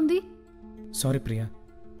ఆఫ్లో ఉంది. సారీ ప్రియా,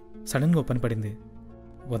 సడన్గా పని పడింది.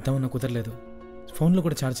 వద్దామన్నా కుదరలేదు. ఫోన్లో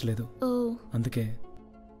కూడా ఛార్జ్ లేదు. అందుకే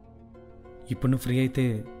ఇప్పుడు నువ్వు ఫ్రీ అయితే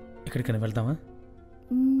ఎక్కడికైనా వెళ్దామా?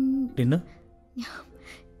 డిన్నర్?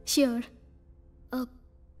 ష్యూర్.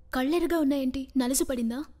 కళ్ళెరుగా ఉన్నాయేంటి? నలుసు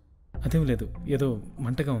పడిందా? అదేం లేదు, ఏదో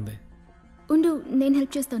మంటగా ఉంది. ఉండు, నేను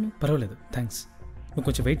హెల్ప్ చేస్తాను. పర్వాలేదు, థ్యాంక్స్. నువ్వు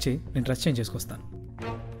కొంచెం వెయిట్ చేయి, నేను డ్రెస్ చేంజ్ చేసుకొస్తాను.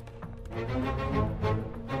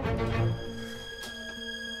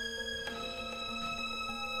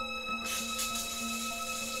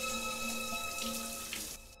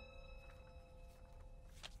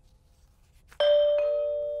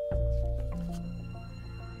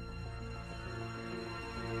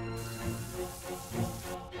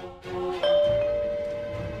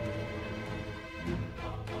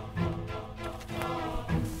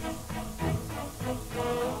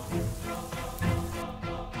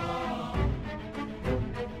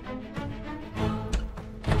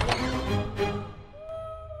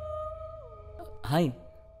 హాయ్,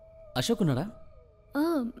 అశోక్ ఉన్నాడా?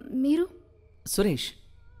 మీరు? సురేష్,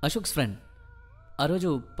 అశోక్స్ ఫ్రెండ్. ఆ రోజు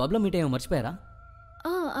పబ్లో మీట్ అయ్యామో మర్చిపోయారా?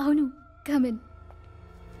 అవును, కమిన్.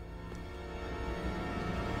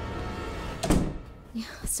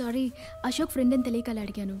 సారీ, అశోక్ ఫ్రెండ్ అని తెలియక అలా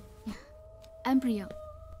అడిగాను. I'm Priya.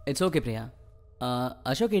 It's okay Priya.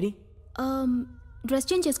 Ashok AD? Dress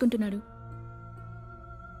change చేసుకుంటున్నాడు.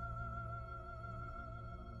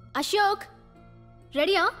 అశోక్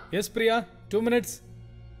రెడీయా? Yes Priya, 2 minutes.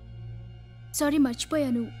 సారీ,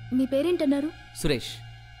 మర్చిపోయాను. మీ పేరేంటన్నారు? సురేష్.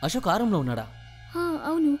 అశోక్ ఆరంలో ఉన్నాడా?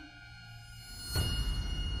 అవును.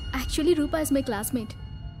 Actually Roopa is my classmate.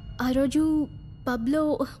 ఆ రోజు పబ్లో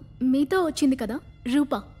మీతో వచ్చింది కదా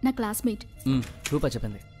రూపా, నా క్లాస్మేట్. రూపా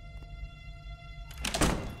చెప్పింది.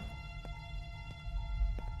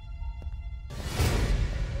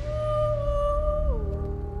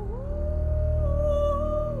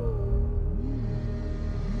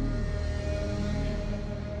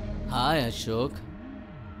 హాయ్ అశోక్.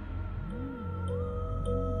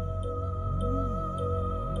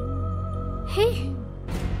 హే,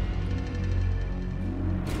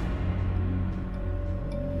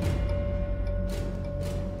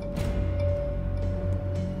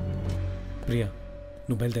 ప్రియా,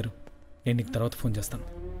 నువ్వు బయలుదేరు, నేను నీకు తర్వాత ఫోన్ చేస్తాను.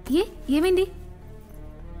 ఏమైంది?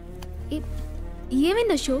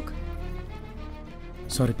 ఏమైంది అశోక్?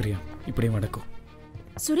 సారీ ప్రియా, ఇప్పుడేం అడక్కు.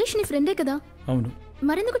 సురేష్ నీ ఫ్రెండే కదా? అవును.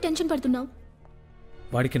 మరెందుకు టెన్షన్ పడుతున్నావు?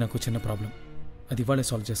 వాడికి నాకు చిన్న ప్రాబ్లం, అది ఇవాళే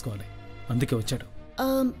సాల్వ్ చేసుకోవాలి, అందుకే వచ్చాడు.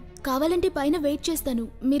 కావాలంటే పైన వెయిట్ చేస్తాను,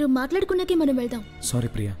 మీరు మాట్లాడుకున్నాకే మనం వెళ్దాం. సారీ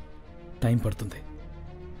ప్రియా, టైం పడుతుంది.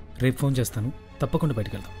 రేపు ఫోన్ చేస్తాను, తప్పకుండా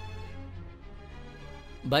బయటికి వెళ్దాం.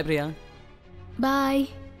 బాయ్ ప్రియా. బాయ్.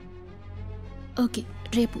 ఓకే,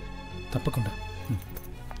 రేపు తప్పకుండా.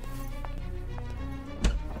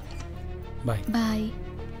 బాయ్. బాయ్.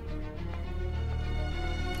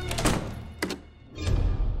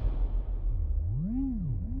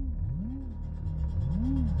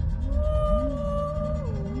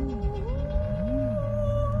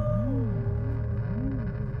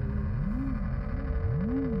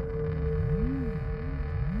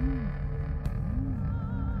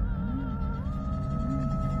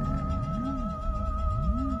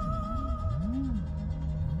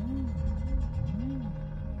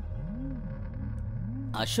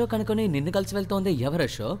 అశోక్ అనుకుని నిన్ను కలిసి వెళ్తోంది ఎవరు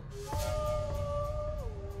అశోక్?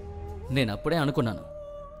 నేను అప్పుడే అనుకున్నాను,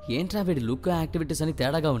 ఏంట్రా వీడి లుక్ యాక్టివిటీస్ అని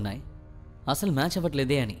తేడాగా ఉన్నాయి, అసలు మ్యాచ్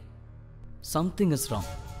అవ్వట్లేదే అని. Something is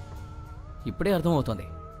wrong. ఇప్పుడే అర్థమవుతోంది.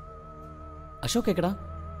 అశోక్ ఎక్కడా?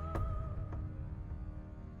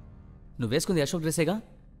 నువ్వు వేసుకుంది అశోక్ డ్రెస్సేగా?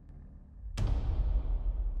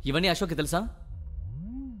 ఇవన్నీ అశోక్కి తెలుసా?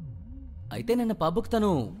 అయితే నిన్న పబ్కి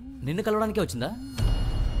తను నిన్ను కలవడానికే వచ్చిందా?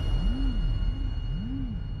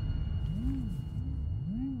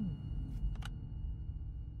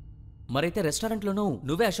 మరైతే రెస్టారెంట్లోనూ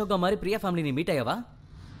నువ్వే అశోక్గా మారి ప్రియా ఫ్యామిలీని మీట్ అయ్యావా?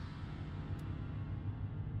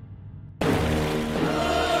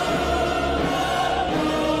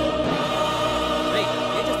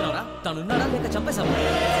 ఏం చేస్తున్నావురా? తనున్నాడా లేక చంపేశావా?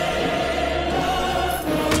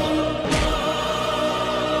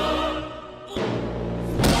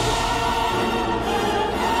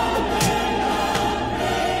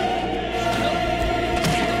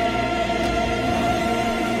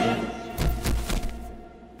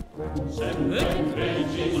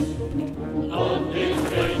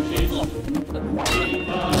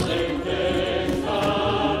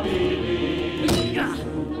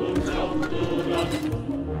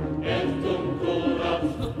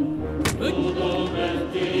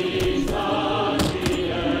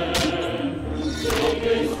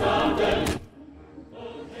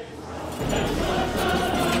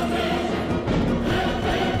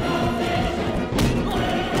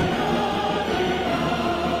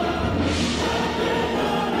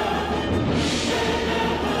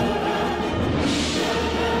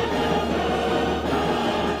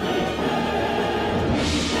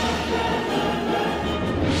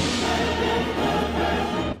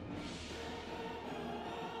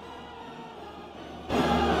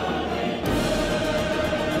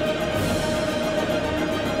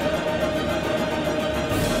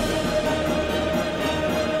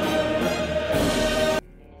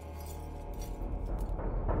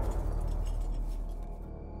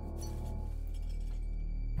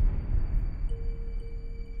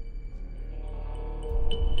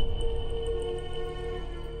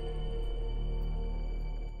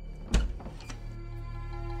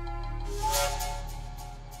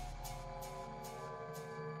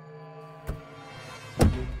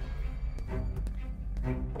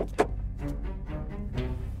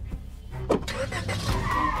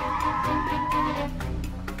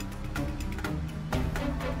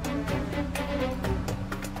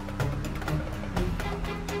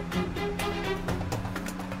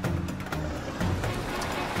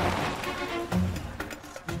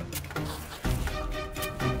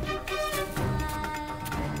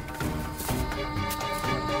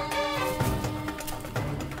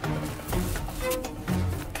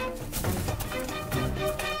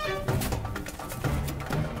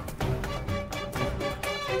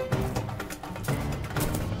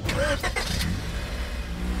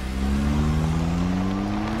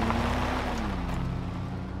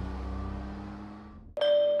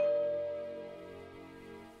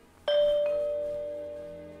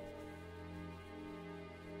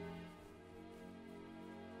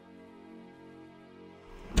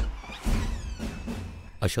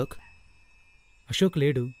 అశోక్ అశోక్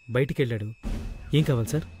లేడు, బయటికి వెళ్ళాడు. ఏం కావాలి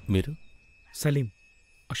సార్? మీరు? సలీం,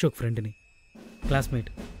 అశోక్ ఫ్రెండ్ని, క్లాస్మేట్.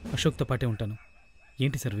 అశోక్తో పాటే ఉంటాను.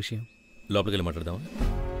 ఏంటి సార్ విషయం? లోపలికి వెళ్ళి మాట్లాడదామా?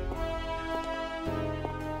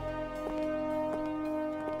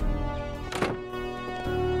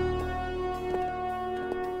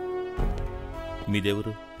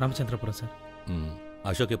 మీదేవరు? రామచంద్రపురం సార్.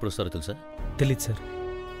 అశోక్ ఎప్పుడు వస్తారో తెలుసా? తెలీదు సార్.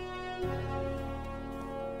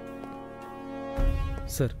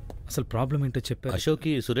 సార్ అసలు ప్రాబ్లం ఏంటో చెప్పారు.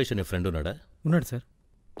 అశోక్కి సురేష్ అనే ఫ్రెండ్ ఉన్నాడా? ఉన్నాడు సార్.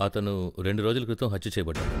 అతను 2 రోజుల క్రితం హత్య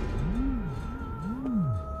చేయబడ్డాడు.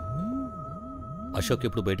 అశోక్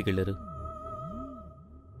ఎప్పుడు బయటికి వెళ్ళారు?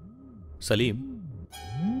 సలీం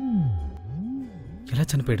ఎలా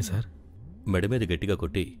చనిపోయాడు సార్? మెడ మీద గట్టిగా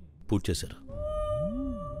కొట్టి పూర్తి చేశారు.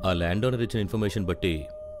 ఆ ల్యాండ్ ఓనర్ ఇచ్చిన ఇన్ఫర్మేషన్ బట్టి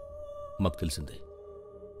మాకు తెలిసింది.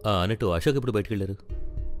 అన్నట్టు అశోక్ ఎప్పుడు బయటికి వెళ్ళారు?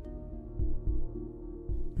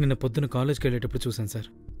 నిన్న పొద్దున కాలేజ్కి వెళ్ళేటప్పుడు చూశాను సార్.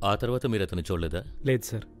 ఆ తర్వాత మీరు అతను చూడలేదా? లేదు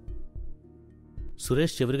సార్.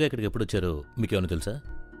 సురేష్ చివరిగా ఇక్కడికి ఎప్పుడు వచ్చారో మీకేమైనా తెలుసా?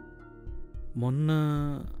 మొన్న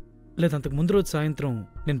లేదు, అంతకు ముందు రోజు సాయంత్రం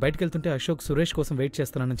నేను బయటకు వెళ్తుంటే అశోక్ సురేష్ కోసం వెయిట్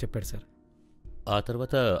చేస్తున్నానని చెప్పాడు సార్. ఆ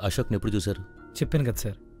తర్వాత అశోక్ని ఎప్పుడు చూశారు? చెప్పాను కదా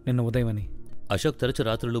సార్, నిన్న ఉదయం అని. అశోక్ తరచు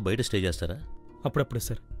రాత్రులు బయట స్టే చేస్తారా? అప్పుడప్పుడు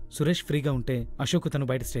సార్. సురేష్ ఫ్రీగా ఉంటే అశోక్ తను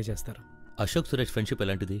బయట స్టే చేస్తారు. అశోక్ సురేష్ ఫ్రెండ్షిప్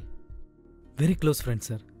ఎలాంటిది? Very close friend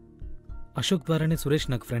sir. Ashok ద్వారానే సురేష్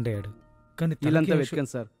నాకు ఫ్రెండ్ అయ్యాడు. కానీ వీళ్ళంతా వెతికాను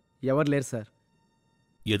సార్, ఎవరు లేరు సార్.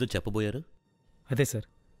 ఏదో చెప్పబోయారు? అదే సార్,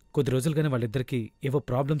 కొద్ది రోజులుగానే వాళ్ళిద్దరికీ ఏవో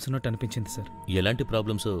ప్రాబ్లమ్స్ ఉన్నట్టు అనిపించింది సార్. ఎలాంటి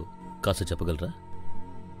ప్రాబ్లమ్స్ కాస్త చెప్పగలరా?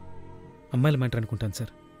 అమ్మాయిల మ్యాటర్ అనుకుంటాను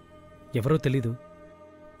సార్. ఎవరో తెలీదు,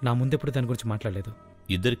 నా ముందెప్పుడు దాని గురించి మాట్లాడలేదు.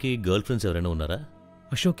 ఇద్దరికి గర్ల్ ఫ్రెండ్స్ ఎవరైనా ఉన్నారా?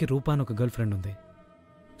 అశోక్కి రూపా అని ఒక గర్ల్ ఫ్రెండ్ ఉంది.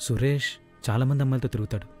 సురేష్ చాలామంది అమ్మాయిలతో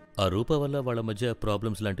తిరుగుతాడు. ఆ రూపా వల్ల వాళ్ళ మధ్య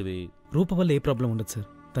ప్రాబ్లమ్స్ లాంటివి? రూపా వల్ల ఏ ప్రాబ్లం ఉండదు సార్,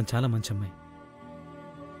 తను చాలా మంచి అమ్మాయి.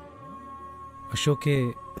 అశోకే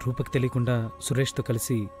రూపకి తెలియకుండా సురేష్తో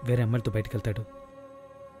కలిసి వేరే అమ్మాయిలతో బయటకు వెళ్తాడు.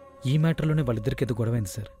 ఈ మ్యాటర్లోనే వాళ్ళిద్దరికి ఏదో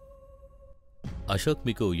గొడవైంది సార్. అశోక్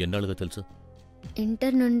మీకు ఎన్నాళ్ళుగా తెలుసు?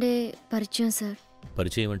 ఇంటర్ నుండే పరిచయం సార్.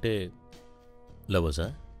 పరిచయం అంటే లవర్సా?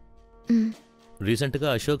 రీసెంట్గా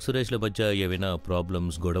అశోక్ సురేష్ల మధ్య ఏవైనా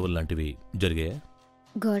ప్రాబ్లమ్స్, గొడవలు లాంటివి జరిగాయా?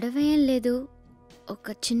 గొడవ ఏం లేదు, ఒక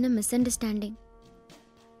చిన్న మిస్అండర్స్టాండింగ్.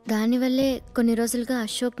 దానివల్లే కొన్ని రోజులుగా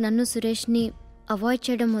అశోక్ నన్ను సురేష్ని అవాయిడ్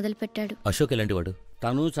చేయడం మొదలుపెట్టాడు. అశోక్ ఎలాంటి వాడు?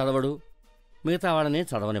 తను చదవడు, మిగతా వాళ్ళని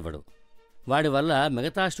చదవనివ్వడు. వాడి వల్ల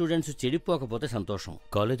మిగతా స్టూడెంట్స్ చెడిపోకపోతే సంతోషం.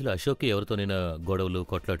 కాలేజీలో అశోక్కి ఎవరితోనైనా గొడవలు,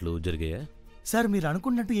 కొట్లాట్లు జరిగాయా? సార్ మీరు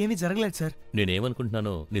అనుకున్నట్టు ఏమీ జరగలేదు సార్.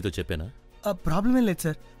 నేనేమనుకుంటున్నానో నీతో చెప్పానా? ప్రాబ్లం ఏం లేదు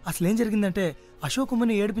సార్. అసలు ఏం జరిగిందంటే అశోక్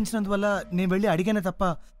ఉమ్మని ఏడిపించినందువల్ల నేను వెళ్ళి అడిగానే తప్ప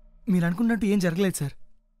మీరు అనుకున్నట్టు ఏం జరగలేదు సార్.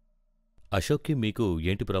 అశోక్కి మీకు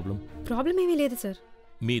ఏంటి ప్రాబ్లం? ప్రాబ్లం ఏమీ లేదు సార్.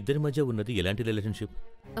 మీ ఇద్దరి మధ్య ఉన్నది ఎలాంటి రిలేషన్షిప్?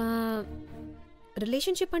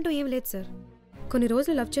 రిలేషన్షిప్ అంటూ ఏం లేదు సార్. కొన్ని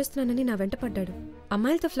రోజులు లవ్ చేస్తున్నానని నా వెంట పడ్డాడు.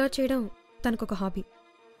 అమ్మాయిలతో ఫ్లర్ట్ చేయడం తనకొక హాబీ.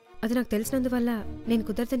 అది నాకు తెలిసినందువల్ల నేను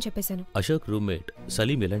కుదరదని చెప్పేశాను. Ashok roommate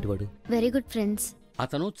Salim ఎలాంటివాడు? Very good friends.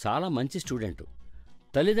 అతను చాలా మంచి స్టూడెంట్.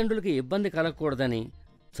 తల్లిదండ్రులకి ఇబ్బంది కలగకూడదని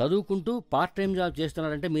చదువుకుంటూ పార్ట్ టైం జాబ్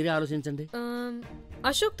చేస్తున్నారంటే మీరే ఆలోచించండి.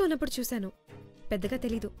 అశోక్తో ఉన్నప్పుడు చూశాను, పెద్దగా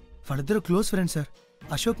తెలీదు. వాళ్ళిద్దరూ క్లోజ్ ఫ్రెండ్స్ సార్.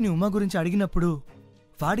 అశోక్ని ఉమా గురించి అడిగినప్పుడు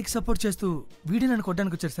వాడికి సపోర్ట్ చేస్తూ వీడి నన్ను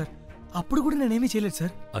కొట్టడానికి వచ్చారు సార్. అప్పుడు కూడా నేనేమీ చేయలేదు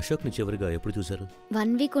సార్. అశోక్ని చివరిగా ఎప్పుడు చూశారు?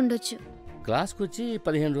 1 వీక్ ఉండొచ్చు. క్లాస్కి వచ్చి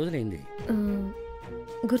 15 రోజులైంది.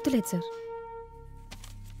 గుర్తులేదు సార్.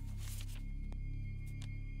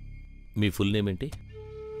 మీ ఫుల్ నేమ్ ఏంటి?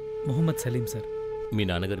 మొహమ్మద్ సలీం సార్. మీ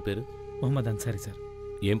నాన్నగారి పేరు? మొహమ్మద్ అన్సారీ సార్.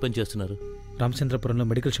 ఏం పని చేస్తున్నారు? రామచంద్రపురంలో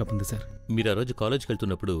మెడికల్ షాప్ ఉంది సార్. మీరు ఆ రోజు కాలేజ్కి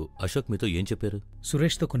వెళ్తున్నప్పుడు అశోక్ మీతో ఏం చెప్పారు?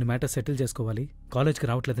 సురేష్తో కొన్ని మ్యాటర్స్ సెటిల్ చేసుకోవాలి, కాలేజ్కి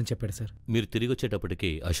రావట్లేదని చెప్పాడు సార్. మీరు తిరిగి వచ్చేటప్పటికి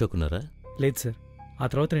అశోక్ ఉన్నారా? లేదు సార్. ఆ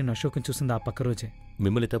తర్వాత నేను అశోక్ని చూసింది ఆ పక్క రోజే.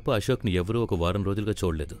 మిమ్మల్ని తప్ప అశోక్ని ఎవరూ ఒక వారం రోజులుగా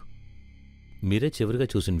చూడలేదు. మీరే చివరిగా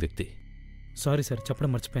చూసిన వ్యక్తి. సారీ సార్,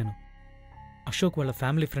 చెప్పడం మర్చిపోయాను. అశోక్ వాళ్ళ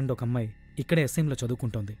ఫ్యామిలీ ఫ్రెండ్ ఒక అమ్మాయి ఇక్కడే ఎస్ఎంలో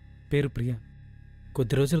చదువుకుంటోంది, పేరు ప్రియా.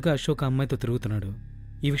 కొద్ది రోజులుగా అశోక్ ఆ అమ్మాయితో తిరుగుతున్నాడు.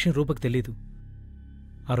 ఈ విషయం రూపకు తెలీదు.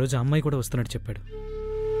 ఆ రోజు ఆ అమ్మాయి కూడా వస్తున్నట్టు చెప్పాడు.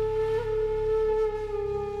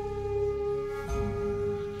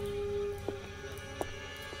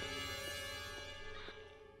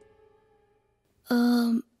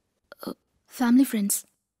 Family friends.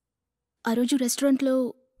 ఆ రోజు రెస్టారెంట్లో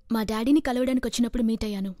మా డాడీని కలవడానికి వచ్చినప్పుడు మీట్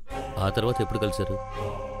అయ్యాను. ఆ తర్వాత ఎప్పుడు కలిశారు?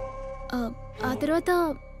 ఆ తర్వాత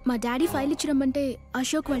మా డాడీ ఫైల్ ఇచ్చి రమ్మంటే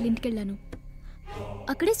అశోక్ వాళ్ళ ఇంటికి వెళ్ళాను.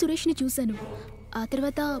 అక్కడే సురేష్ని చూశాను. ఆ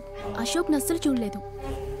తర్వాత అశోక్ని అస్సలు చూడలేదు.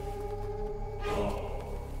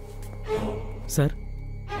 సార్,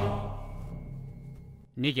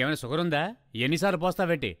 నీకేమైనా షుగర్ ఉందా? ఎన్నిసార్లు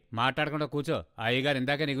పోస్తావేంటి? మాట్లాడకుండా కూర్చో. అయ్యగారు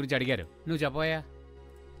ఇందాక నీ గురించి అడిగారు, నువ్వు చెప్పబోయా?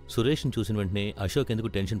 సురేష్ని చూసిన వెంటనే అశోక్ ఎందుకు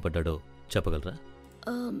టెన్షన్ పడ్డాడో చెప్పగలరా?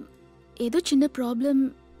 ఏదో చిన్న ప్రాబ్లం,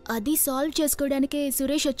 అది సాల్వ్ చేసుకోవడానికే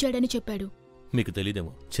సురేష్ వచ్చాడని చెప్పాడు. మీకు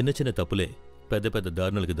తెలీదేమో, చిన్న చిన్న తప్పులే పెద్ద పెద్ద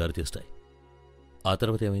దారుణాలకి దారితీస్తాయి. ఆ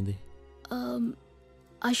తర్వాత ఏమైంది?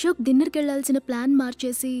 అశోక్ డిన్నర్కి వెళ్లాల్సిన ప్లాన్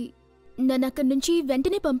మార్చేసి నన్ను అక్కడి నుంచి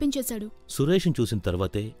వెంటనే పంపించేశాడు. సురేష్ని చూసిన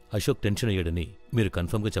తర్వాతే అశోక్ టెన్షన్ అయ్యాడని మీరు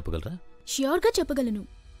కన్ఫర్మ్గా చెప్పగలరా? ష్యూర్గా చెప్పగలను.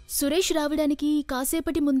 సురేష్ రావడానికి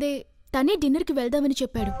కాసేపటి ముందే తనే డిన్నర్కి వెళ్దామని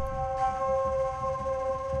చెప్పాడు.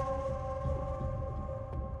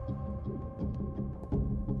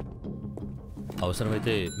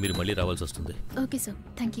 అవసరమైతే మీరు మళ్ళీ రావాల్సి వస్తుంది. Okay sir,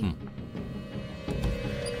 thank you.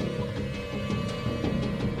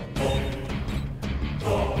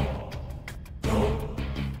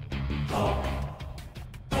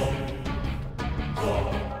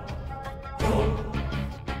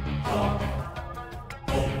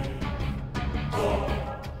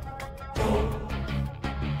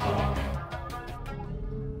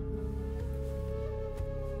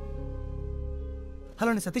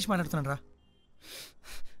 Hello, నేను సతీష్ మాట్లాడుతున్నాను రా.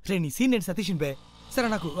 రే నీ సీన్ నేను సతీష్ని బే. సరే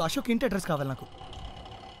నాకు అశోక్ ఇంటి అడ్రస్ కావాలి నాకు.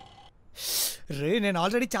 రే నేను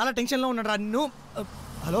ఆల్రెడీ చాలా టెన్షన్లో ఉన్నాను రా. నిన్ను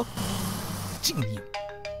హలో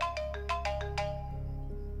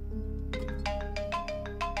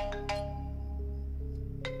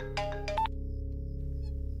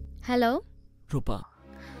హలో రూపా.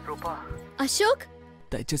 అశోక్,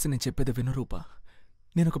 దయచేసి నేను చెప్పేది విను రూపా.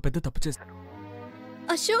 నేను ఒక పెద్ద తప్పు చేశాను.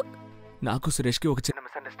 అశోక్, నాకు సురేష్కి ఒక చిన్న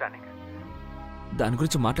మిస్అండర్స్టాండింగ్. దాని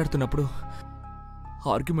గురించి మాట్లాడుతున్నప్పుడు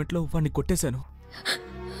ఆర్గ్యుమెంట్లో వాడిని కొట్టేశాను.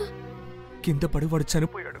 కింద పడి వాడు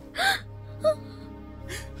చనిపోయాడు.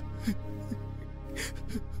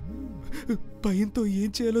 భయంతో ఏం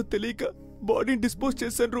చేయాలో తెలియక బాడీని డిస్పోజ్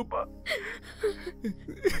చేశాను రూపా.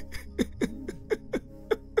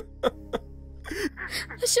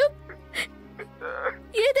 అశోక్,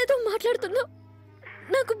 ఏదేదో మాట్లాడుతున్నావు,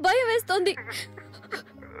 నాకు భయం వేస్తోంది.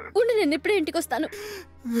 ఉండి నేను ఇప్పుడే ఇంటికి వస్తాను.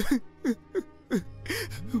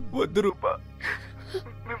 వద్దు రూపా,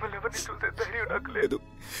 మిమ్మల్ని ఎవరిని చూసే ధైర్యం నాకు లేదు.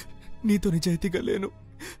 నీతో నిజాయితీగా లేను,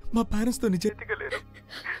 మా పేరెంట్స్తో నిజాయితీగా లేను.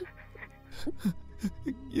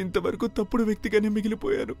 ఇంతవరకు తప్పుడు వ్యక్తిగానే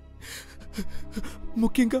మిగిలిపోయాను.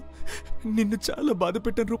 ముఖ్యంగా నిన్ను చాలా బాధ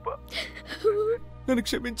పెట్టాను రూపా. నన్ను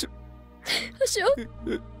క్షమించు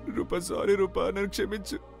రూపా. సారీ రూపా, నన్ను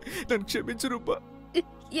క్షమించు రూపా.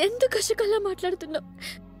 ఎందుకు అశోక్ అలా మాట్లాడుతున్నావు?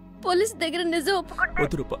 పోలీస్ దగ్గర నిజం ఒప్పుకుంటే.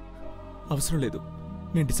 వద్దు రూపా, అవసరం లేదు.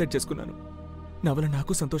 నేను డిసైడ్ చేసుకున్నాను. నా వల్ల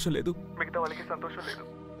నాకు సంతోషం లేదు, మిగతా వాళ్ళకి సంతోషం లేదు.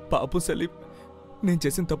 పాపం సలీం నేను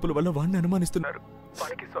చేసిన తప్పుల వల్ల వాడిని అనుమానిస్తున్నారు.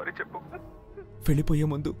 వాడికి సారీ చెప్పు. వెళ్ళిపోయే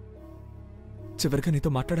ముందు చివరిగా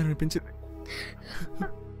నీతో మాట్లాడాలనిపించింది.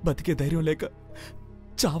 బతికే ధైర్యం లేక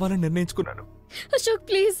చావాలని నిర్ణయించుకున్నాను. అశోక్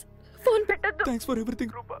ప్లీజ్ ఫోన్ పెట్టొద్దు. Thanks for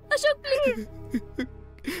everything Roopa. Ashok please.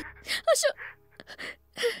 Ashok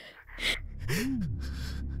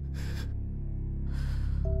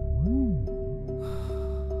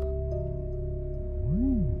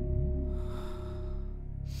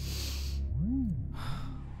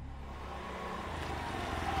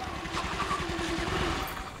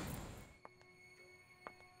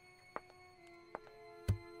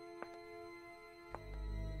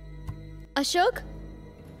Ashok,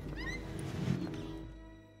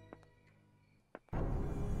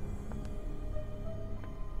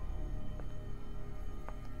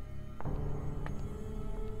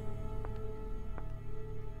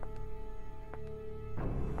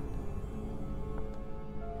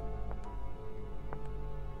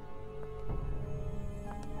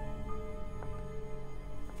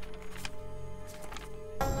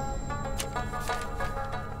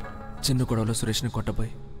 చిన్న గొడవలో సురేష్ని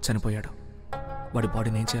కొట్టబోయి చనిపోయాడు. వాడి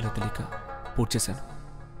బాడీని ఏం చేయాలో తెలియక పూర్తి చేశాను.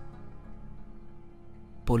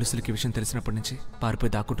 పోలీసులకి విషయం తెలిసినప్పటి నుంచి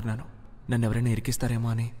పారిపోయి దాక్కుంటున్నాను. నన్ను ఎవరైనా ఇరికిస్తారేమో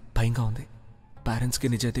అని భయంగా ఉంది. పేరెంట్స్కి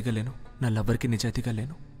నిజాయితీగా లేను, నా లవ్వర్కి నిజాయితీగా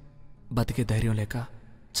లేను. బతికే ధైర్యం లేక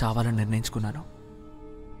చావాలని నిర్ణయించుకున్నాను.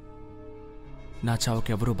 నా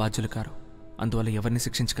చావుకి ఎవరూ బాధ్యులు కారు. అందువల్ల ఎవరిని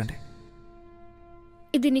శిక్షించకండి.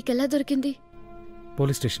 ఇది నీకెలా దొరికింది?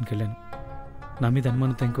 పోలీస్ స్టేషన్కి వెళ్ళాను. నా మీద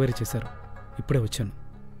అనుమానంతో ఎంక్వైరీ చేశారు. ఇప్పుడే వచ్చాను.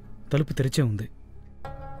 తలుపు తెరిచే ఉంది.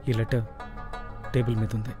 ఈ లెటర్ టేబుల్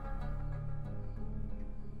మీద ఉంది.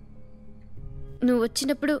 నువ్వు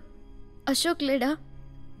వచ్చినప్పుడు అశోక్ లేడా?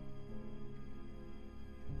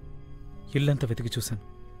 ఇల్లంతా వెతికి చూశాను,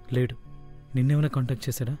 లేడు. నిన్నేమైనా కాంటాక్ట్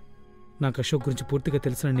చేశాడా? నాకు అశోక్ గురించి పూర్తిగా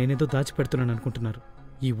తెలిసిన నేనేదో దాచిపెడుతున్నాను అనుకుంటున్నారు.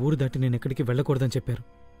 ఈ ఊరు దాటి నేను ఎక్కడికి వెళ్ళకూడదని చెప్పారు.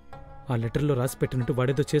 ఆ లెటర్లో రాసి పెట్టినట్టు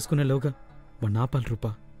వాడేదో చేసుకునేలోగా వాడిని ఆపాలి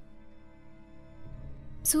రూపా.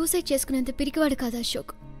 సూసైడ్ చేసుకునేంత పిరికివాడు కాదు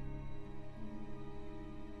అశోక్.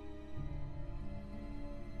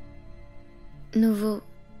 నువ్వు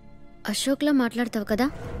అశోక్లా మాట్లాడతావు కదా?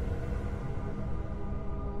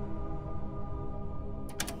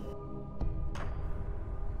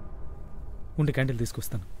 ఉండి క్యాండిల్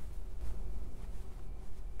తీసుకొస్తాను.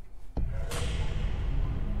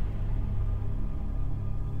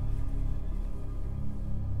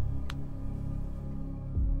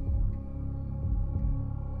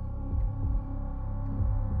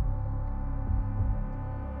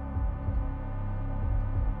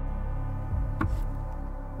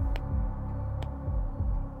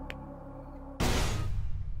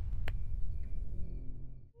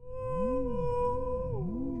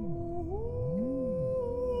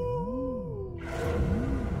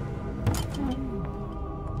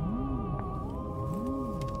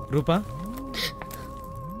 రూపా,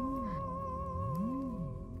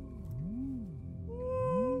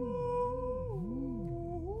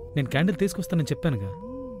 నేను క్యాండిల్ తీసుకొస్తానని చెప్పానుగా.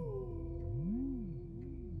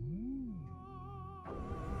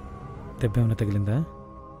 దెబ్బేమన్నా తగిలిందా?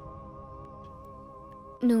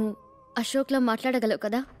 నువ్వు అశోక్లా మాట్లాడగలవు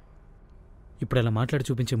కదా? ఇప్పుడు అలా మాట్లాడి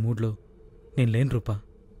చూపించే మూడ్లో నేను లేను రూపా.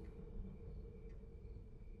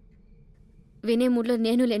 వినే మూడ్లో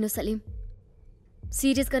నేను లేను సలీం.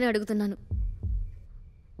 సీరియస్గానే అడుగుతున్నాను.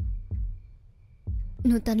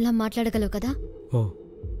 నువ్వు తనలా మాట్లాడగలవు కదా? ఓ,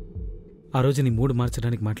 ఆ రోజు నీ మూడు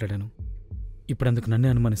మార్చడానికి మాట్లాడాను. ఇప్పుడు అందుకు నన్నే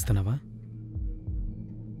అనుమానిస్తున్నావా?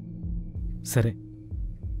 సరే,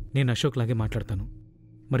 నేను అశోక్ లాగే మాట్లాడతాను.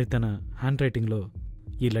 మరి తన హ్యాండ్ రైటింగ్లో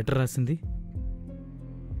ఈ లెటర్ రాసింది?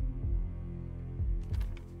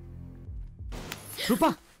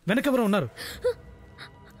 రూపా, వెనకెవరో ఉన్నారు.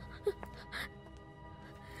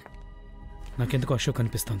 నాకెందుకు అశోక్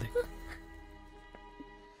అనిపిస్తుంది.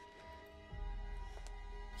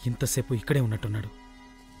 ఇంతసేపు ఇక్కడే ఉన్నట్టున్నాడు.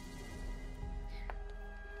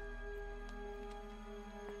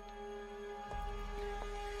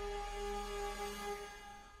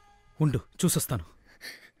 ఉండు, చూసొస్తాను.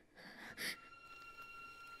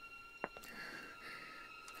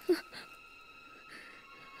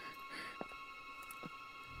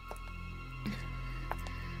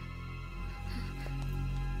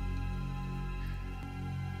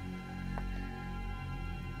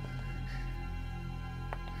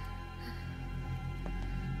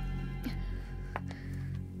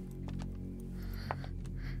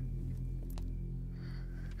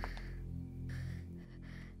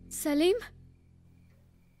 సలీం,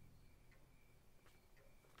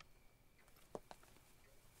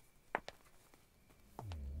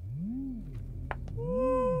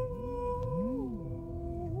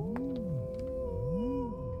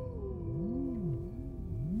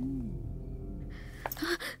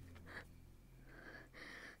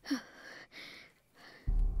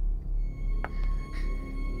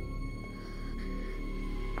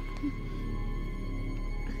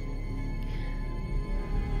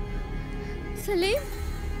 సలీం,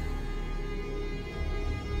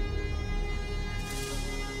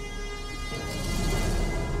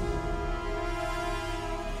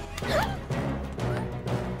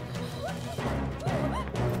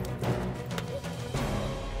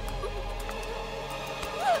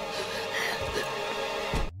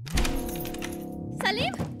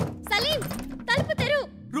 సలీం, సలీం, తలుపు తెరు.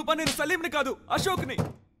 రూపా, నేను సలీంని కాదు, అశోక్ని.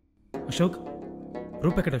 అశోక్?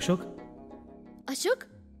 రూపెక్కడ అశోక్? అశోక్,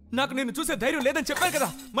 నాకు నేను చూసే ధైర్యం లేదని చెప్పాను కదా,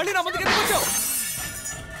 మళ్ళీ నా ముందుకు ఎందుకు వచ్చావు?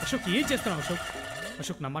 అశోక్, ఏం చేస్తున్నావు అశోక్?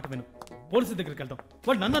 అశోక్, నా మాట విను. పోలీసు దగ్గరికి వెళ్తాం.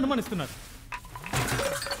 వాళ్ళు నన్ను అనుమానిస్తున్నారు.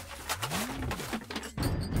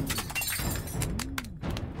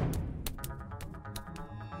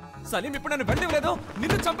 సలీం, ఇప్పుడు నన్ను వెళ్ళలేదు,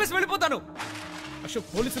 నిన్ను చంపేసి వెళ్ళిపోతాను. అశోక్,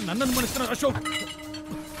 పోలీసులు నన్ను అనుమానిస్తున్నారు. అశోక్,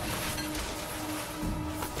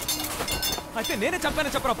 అయితే నేనే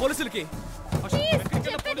చంపానని చెప్పరా పోలీసులకి?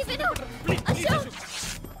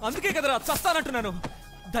 అందుకే కదరా చస్తానంటున్నాను.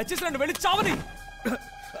 దయచేసి నన్ను వెళ్ళి చావని.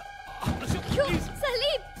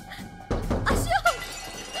 సలీం, అశోక్,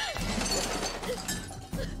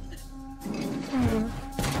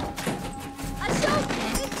 అశోక్,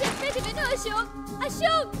 నేను చెప్పేది విను. అశోక్,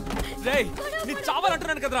 అశోక్, రేయ్, నీ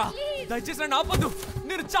చావాలంటున్నాను కదరా. దయచేసి నన్ను ఆపొద్దు,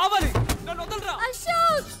 నేను చావాలి. నన్ను వదలరా.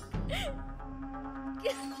 అశోక్,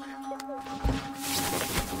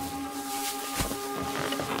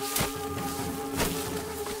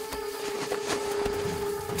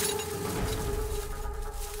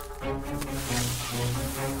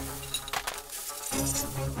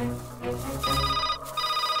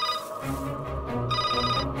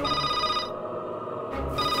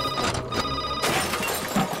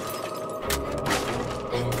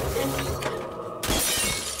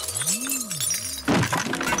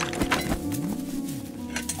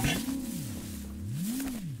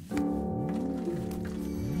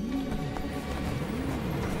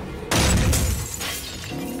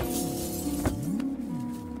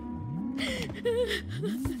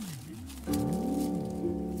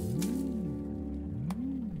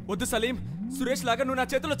 వద్దు సలీం, సురేష్ లాగా నువ్వు నా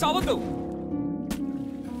చేతిలో చావద్దు.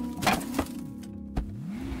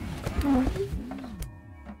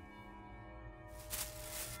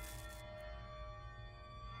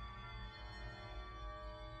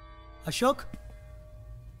 అశోక్,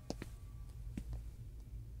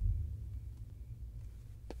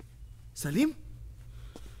 సలీం,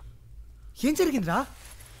 ఏం జరిగిందిరా?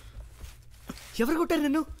 ఎవరు కొట్టారు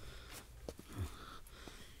నిన్ను?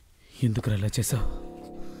 ఎందుకు అలా చేసావు?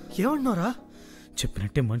 ఏమంటున్నారా?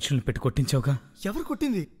 చెప్పినట్టే మనుషుల్ని పెట్టి కొట్టించావుగా. ఎవరు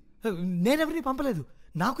కొట్టింది? నేనెవరిని పంపలేదు.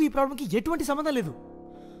 నాకు ఈ ప్రాబ్లంకి ఎటువంటి సంబంధం లేదు.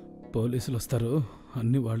 పోలీసులు వస్తారు,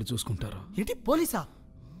 అన్ని వాళ్ళు చూసుకుంటారు. ఏంటి పోలీసా?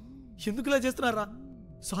 ఎందుకు ఇలా చేస్తున్నారా?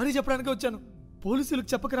 సారీ చెప్పడానికి వచ్చాను. పోలీసులకు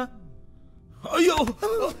చెప్పకరా. అయ్యో,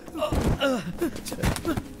 అయ్యో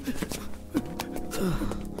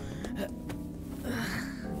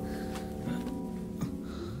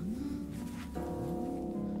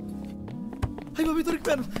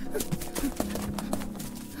దొరికిపోయాను.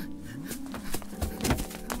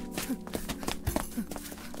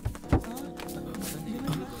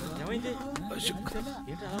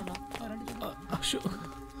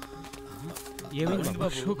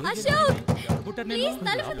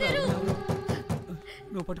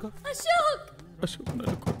 నువ్వు పట్టుకో. అశోక్, అశోక్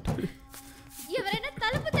నన్ను కొట్టాడు. ఎవరైనా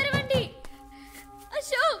తలుపు తెరవండి.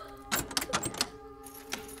 అశోక్,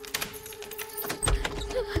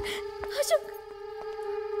 అశోక్.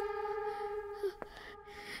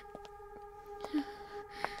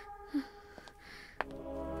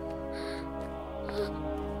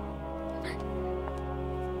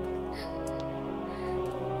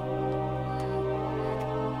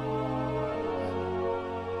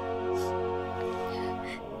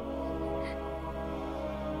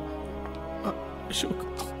 అశోక్,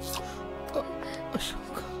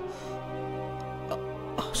 అశోక్,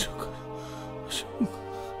 అశోక్, అశోక్,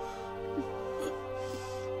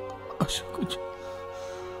 అశోక్,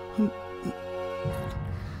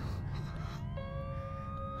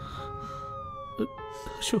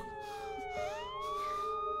 అశోక్.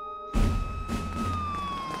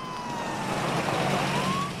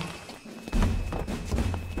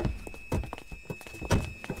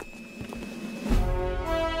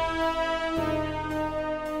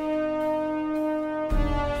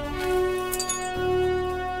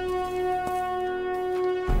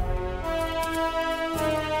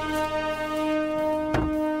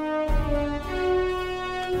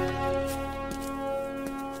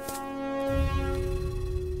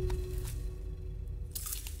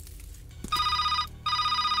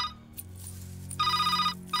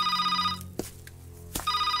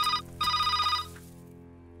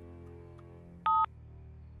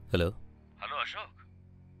 హలో. హలో అశోక్,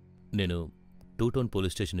 నేను 2 town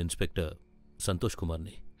police station inspector Santosh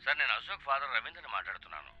కుమార్ని. సార్ నేను అశోక్ ఫాదర్ రవీంద్రని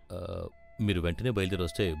మాట్లాడుతున్నాను. మీరు వెంటనే బయలుదేరి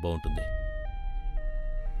వస్తే బాగుంటుంది.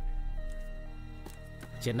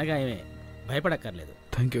 చిన్నగా ఏమే, భయపడక్కర్లేదు.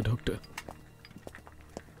 Thank you doctor.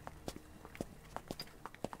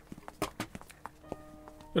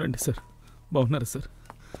 రండి సార్. బాగున్నారా సార్?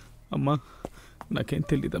 అమ్మా, నాకేం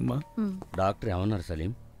తెలియదమ్మా. డాక్టర్ ఏమన్నారు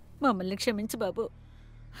సలీం? మమ్మల్ని క్షమించు బాబు.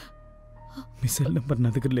 మీ సెల్ నెంబర్ నా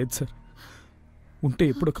దగ్గర లేదు సార్. ఉంటే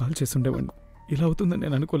ఎప్పుడో కాల్ చేసి ఉండేవాడిని. ఇలా అవుతుందని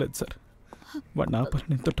నేను అనుకోలేదు సార్. వాడిని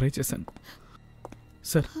ఆపాలని ఎంతో ట్రై చేశాను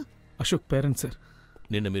సార్. Ashok parents sir.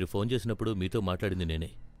 నిన్న మీరు ఫోన్ చేసినప్పుడు మీతో మాట్లాడింది నేనే.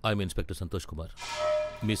 I'm inspector Santosh Kumar.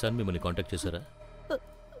 Me sun మిమ్మల్ని కాంటాక్ట్ చేశారా?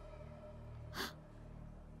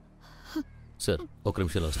 సార్, ఒక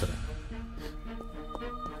నిమిషంలో వస్తారా?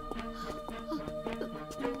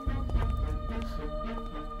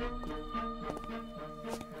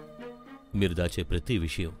 మీరు దాచే ప్రతి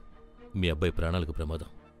విషయం మీ అబ్బాయి ప్రాణాలకు ప్రమాదం.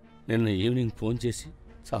 నిన్న ఈవినింగ్ ఫోన్ చేసి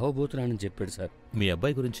సహోబోతున్నానని చెప్పాడు సార్. మీ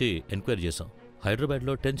అబ్బాయి గురించి ఎంక్వైరీ చేశాం.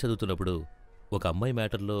 హైదరాబాద్లో 10th చదువుతున్నప్పుడు ఒక అమ్మాయి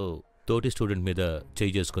మ్యాటర్లో తోటి స్టూడెంట్ మీద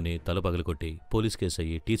చేయి చేసుకుని తల పగలకొట్టి పోలీస్ కేసు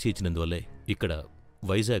అయ్యి టీసీ ఇచ్చినందువల్లే ఇక్కడ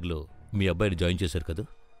వైజాగ్లో మీ అబ్బాయిని జాయిన్ చేశారు కదా.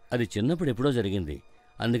 అది చిన్నప్పుడు ఎప్పుడో జరిగింది.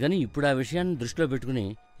 అందుకని ఇప్పుడు ఆ విషయాన్ని దృష్టిలో పెట్టుకుని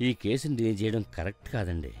ఈ కేసుని డీల్ చేయడం కరెక్ట్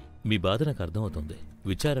కాదండి. మీ బాధ నాకు అర్థమవుతోంది.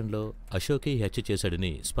 విచారణలో అశోకే హత్య చేశాడని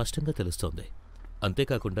స్పష్టంగా తెలుస్తోంది.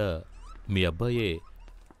 అంతేకాకుండా మీ అబ్బాయే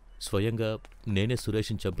స్వయంగా నేనే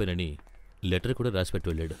సురేష్ని చంపానని లెటర్ కూడా రాసిపెట్టి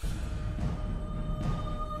వెళ్ళాడు.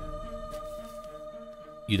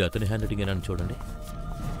 ఇది అతని హ్యాండ్ రైటింగ్ ఏనా చూడండి.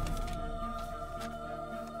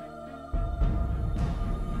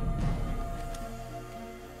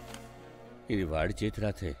 ఇది వాడి చేతి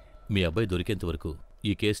రాతే. మీ అబ్బాయి దొరికేంత వరకు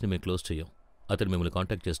ఈ కేసుని మేము క్లోజ్ చేయం. అతను మిమ్మల్ని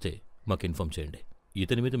కాంటాక్ట్ చేస్తే మాకు ఇన్ఫార్మ్ చేయండి.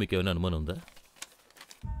 ఇతని మీద మీకు ఏమైనా అనుమానం ఉందా?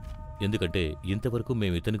 ఎందుకంటే ఇంతవరకు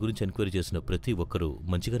మేము ఇతని గురించి ఎంక్వైరీ చేసిన ప్రతి ఒక్కరూ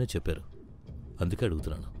మంచిగానే చెప్పారు. అందుకే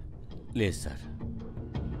అడుగుతున్నాను. లేదు సార్.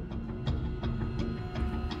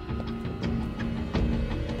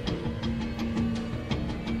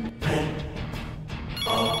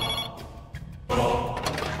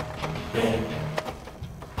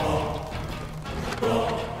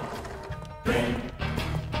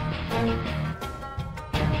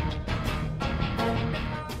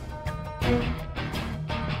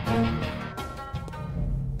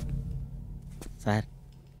 సార్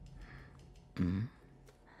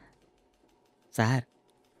సార్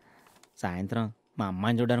సాయంత్రం మా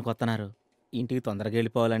అమ్మాయిని చూడడానికి వస్తున్నారు. ఇంటికి తొందరగా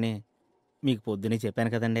వెళ్ళిపోవాలని మీకు పొద్దునే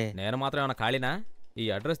చెప్పాను కదండి. నేను మాత్రం ఏమైనా ఖాళీనా? ఈ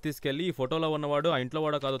అడ్రస్ తీసుకెళ్ళి ఈ ఫోటోలో ఉన్నవాడు ఆ ఇంట్లో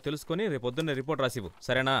వాడో కాదో తెలుసుకొని రేపు పొద్దున్నే రిపోర్ట్ రాసివ్వు,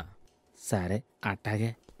 సరేనా? సరే అట్టాగే.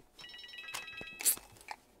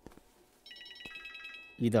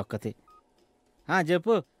 ఇదొక్కటి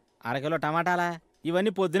చెప్పు. అరకిలో టమాటాలా?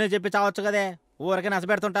 ఇవన్నీ పొద్దునే చెప్పి చావచ్చు కదే, ఊరికే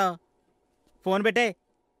నచ్చబెడుతుంటావు. ఫోన్ పెట్టే.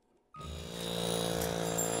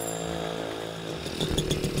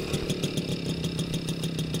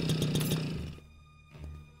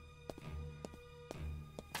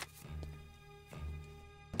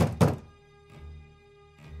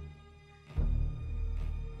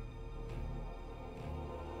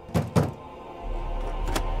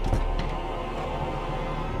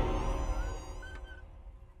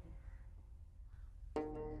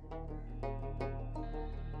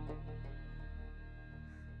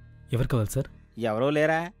 ఎవరు కావాలి సార్? ఎవరో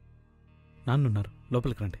లేరా? నాన్నున్నారు,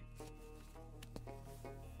 లోపలికి రండి.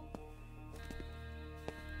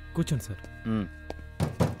 కూర్చోండి సార్.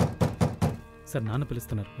 సార్ నాన్న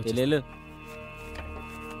పిలుస్తున్నారు. వెళ్ళు.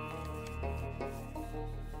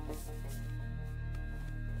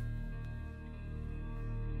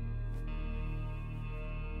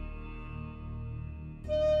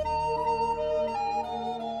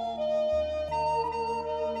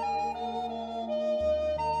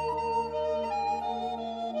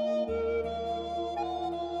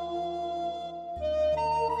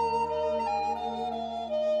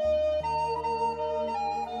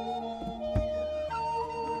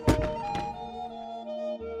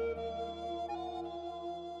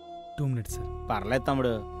 సార్ పర్లేదు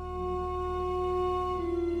తమ్ముడు.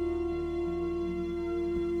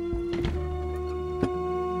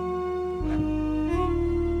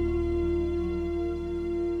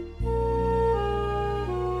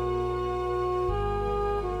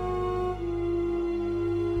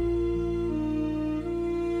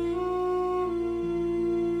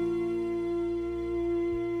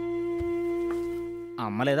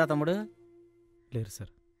 అమ్మ లేదా తమ్ముడు? లేరు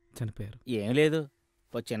సార్, చనిపోయారు. ఏం లేదు,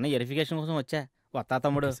 ఓ చిన్న వెరిఫికేషన్ కోసం వచ్చా. వస్తా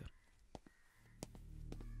తమ్ముడు.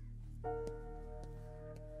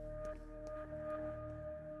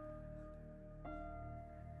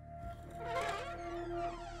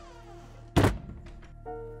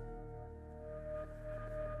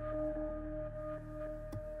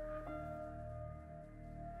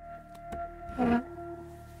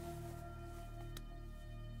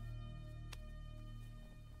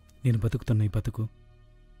 నేను బతుకుతున్న ఈ బతుకు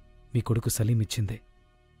మీ కొడుకు సలీం ఇచ్చిందే.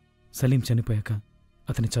 సలీం చనిపోయాక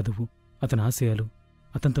అతని చదువు, అతని ఆశయాలు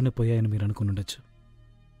అతనితోనే పోయాయని మీరు అనుకునుండొచ్చు.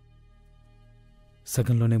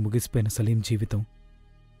 సగంలోనే ముగిసిపోయిన సలీం జీవితం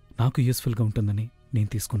నాకు యూస్ఫుల్గా ఉంటుందని నేను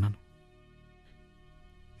తీసుకున్నాను.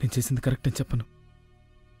 నేను చేసింది కరెక్ట్ అని చెప్పను,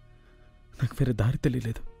 నాకు వేరే దారి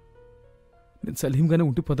తెలియలేదు. నేను సలీంగానే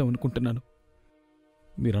ఉండిపోదాం అనుకుంటున్నాను.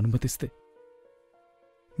 మీరు అనుమతిస్తే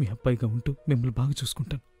మీ అబ్బాయిగా ఉంటూ మిమ్మల్ని బాగా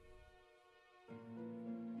చూసుకుంటాను.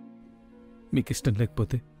 మీకు ఇష్టం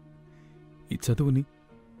లేకపోతే ఈ చదువుని,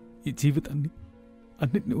 ఈ జీవితాన్ని,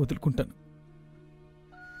 అన్నిటిని వదులుకుంటాను.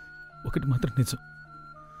 ఒకటి మాత్రం నిజం,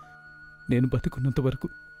 నేను బతుకున్నంత వరకు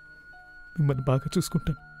మిమ్మల్ని బాగా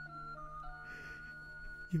చూసుకుంటాను.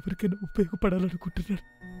 ఎవరికైనా ఉపయోగపడాలనుకుంటున్నాను.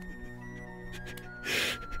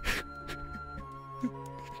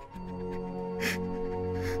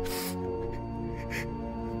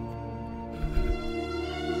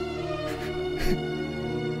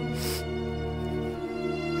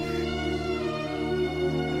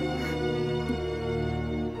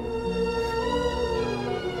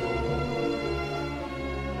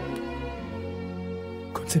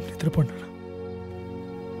 కొంచెం నిద్రపోండి.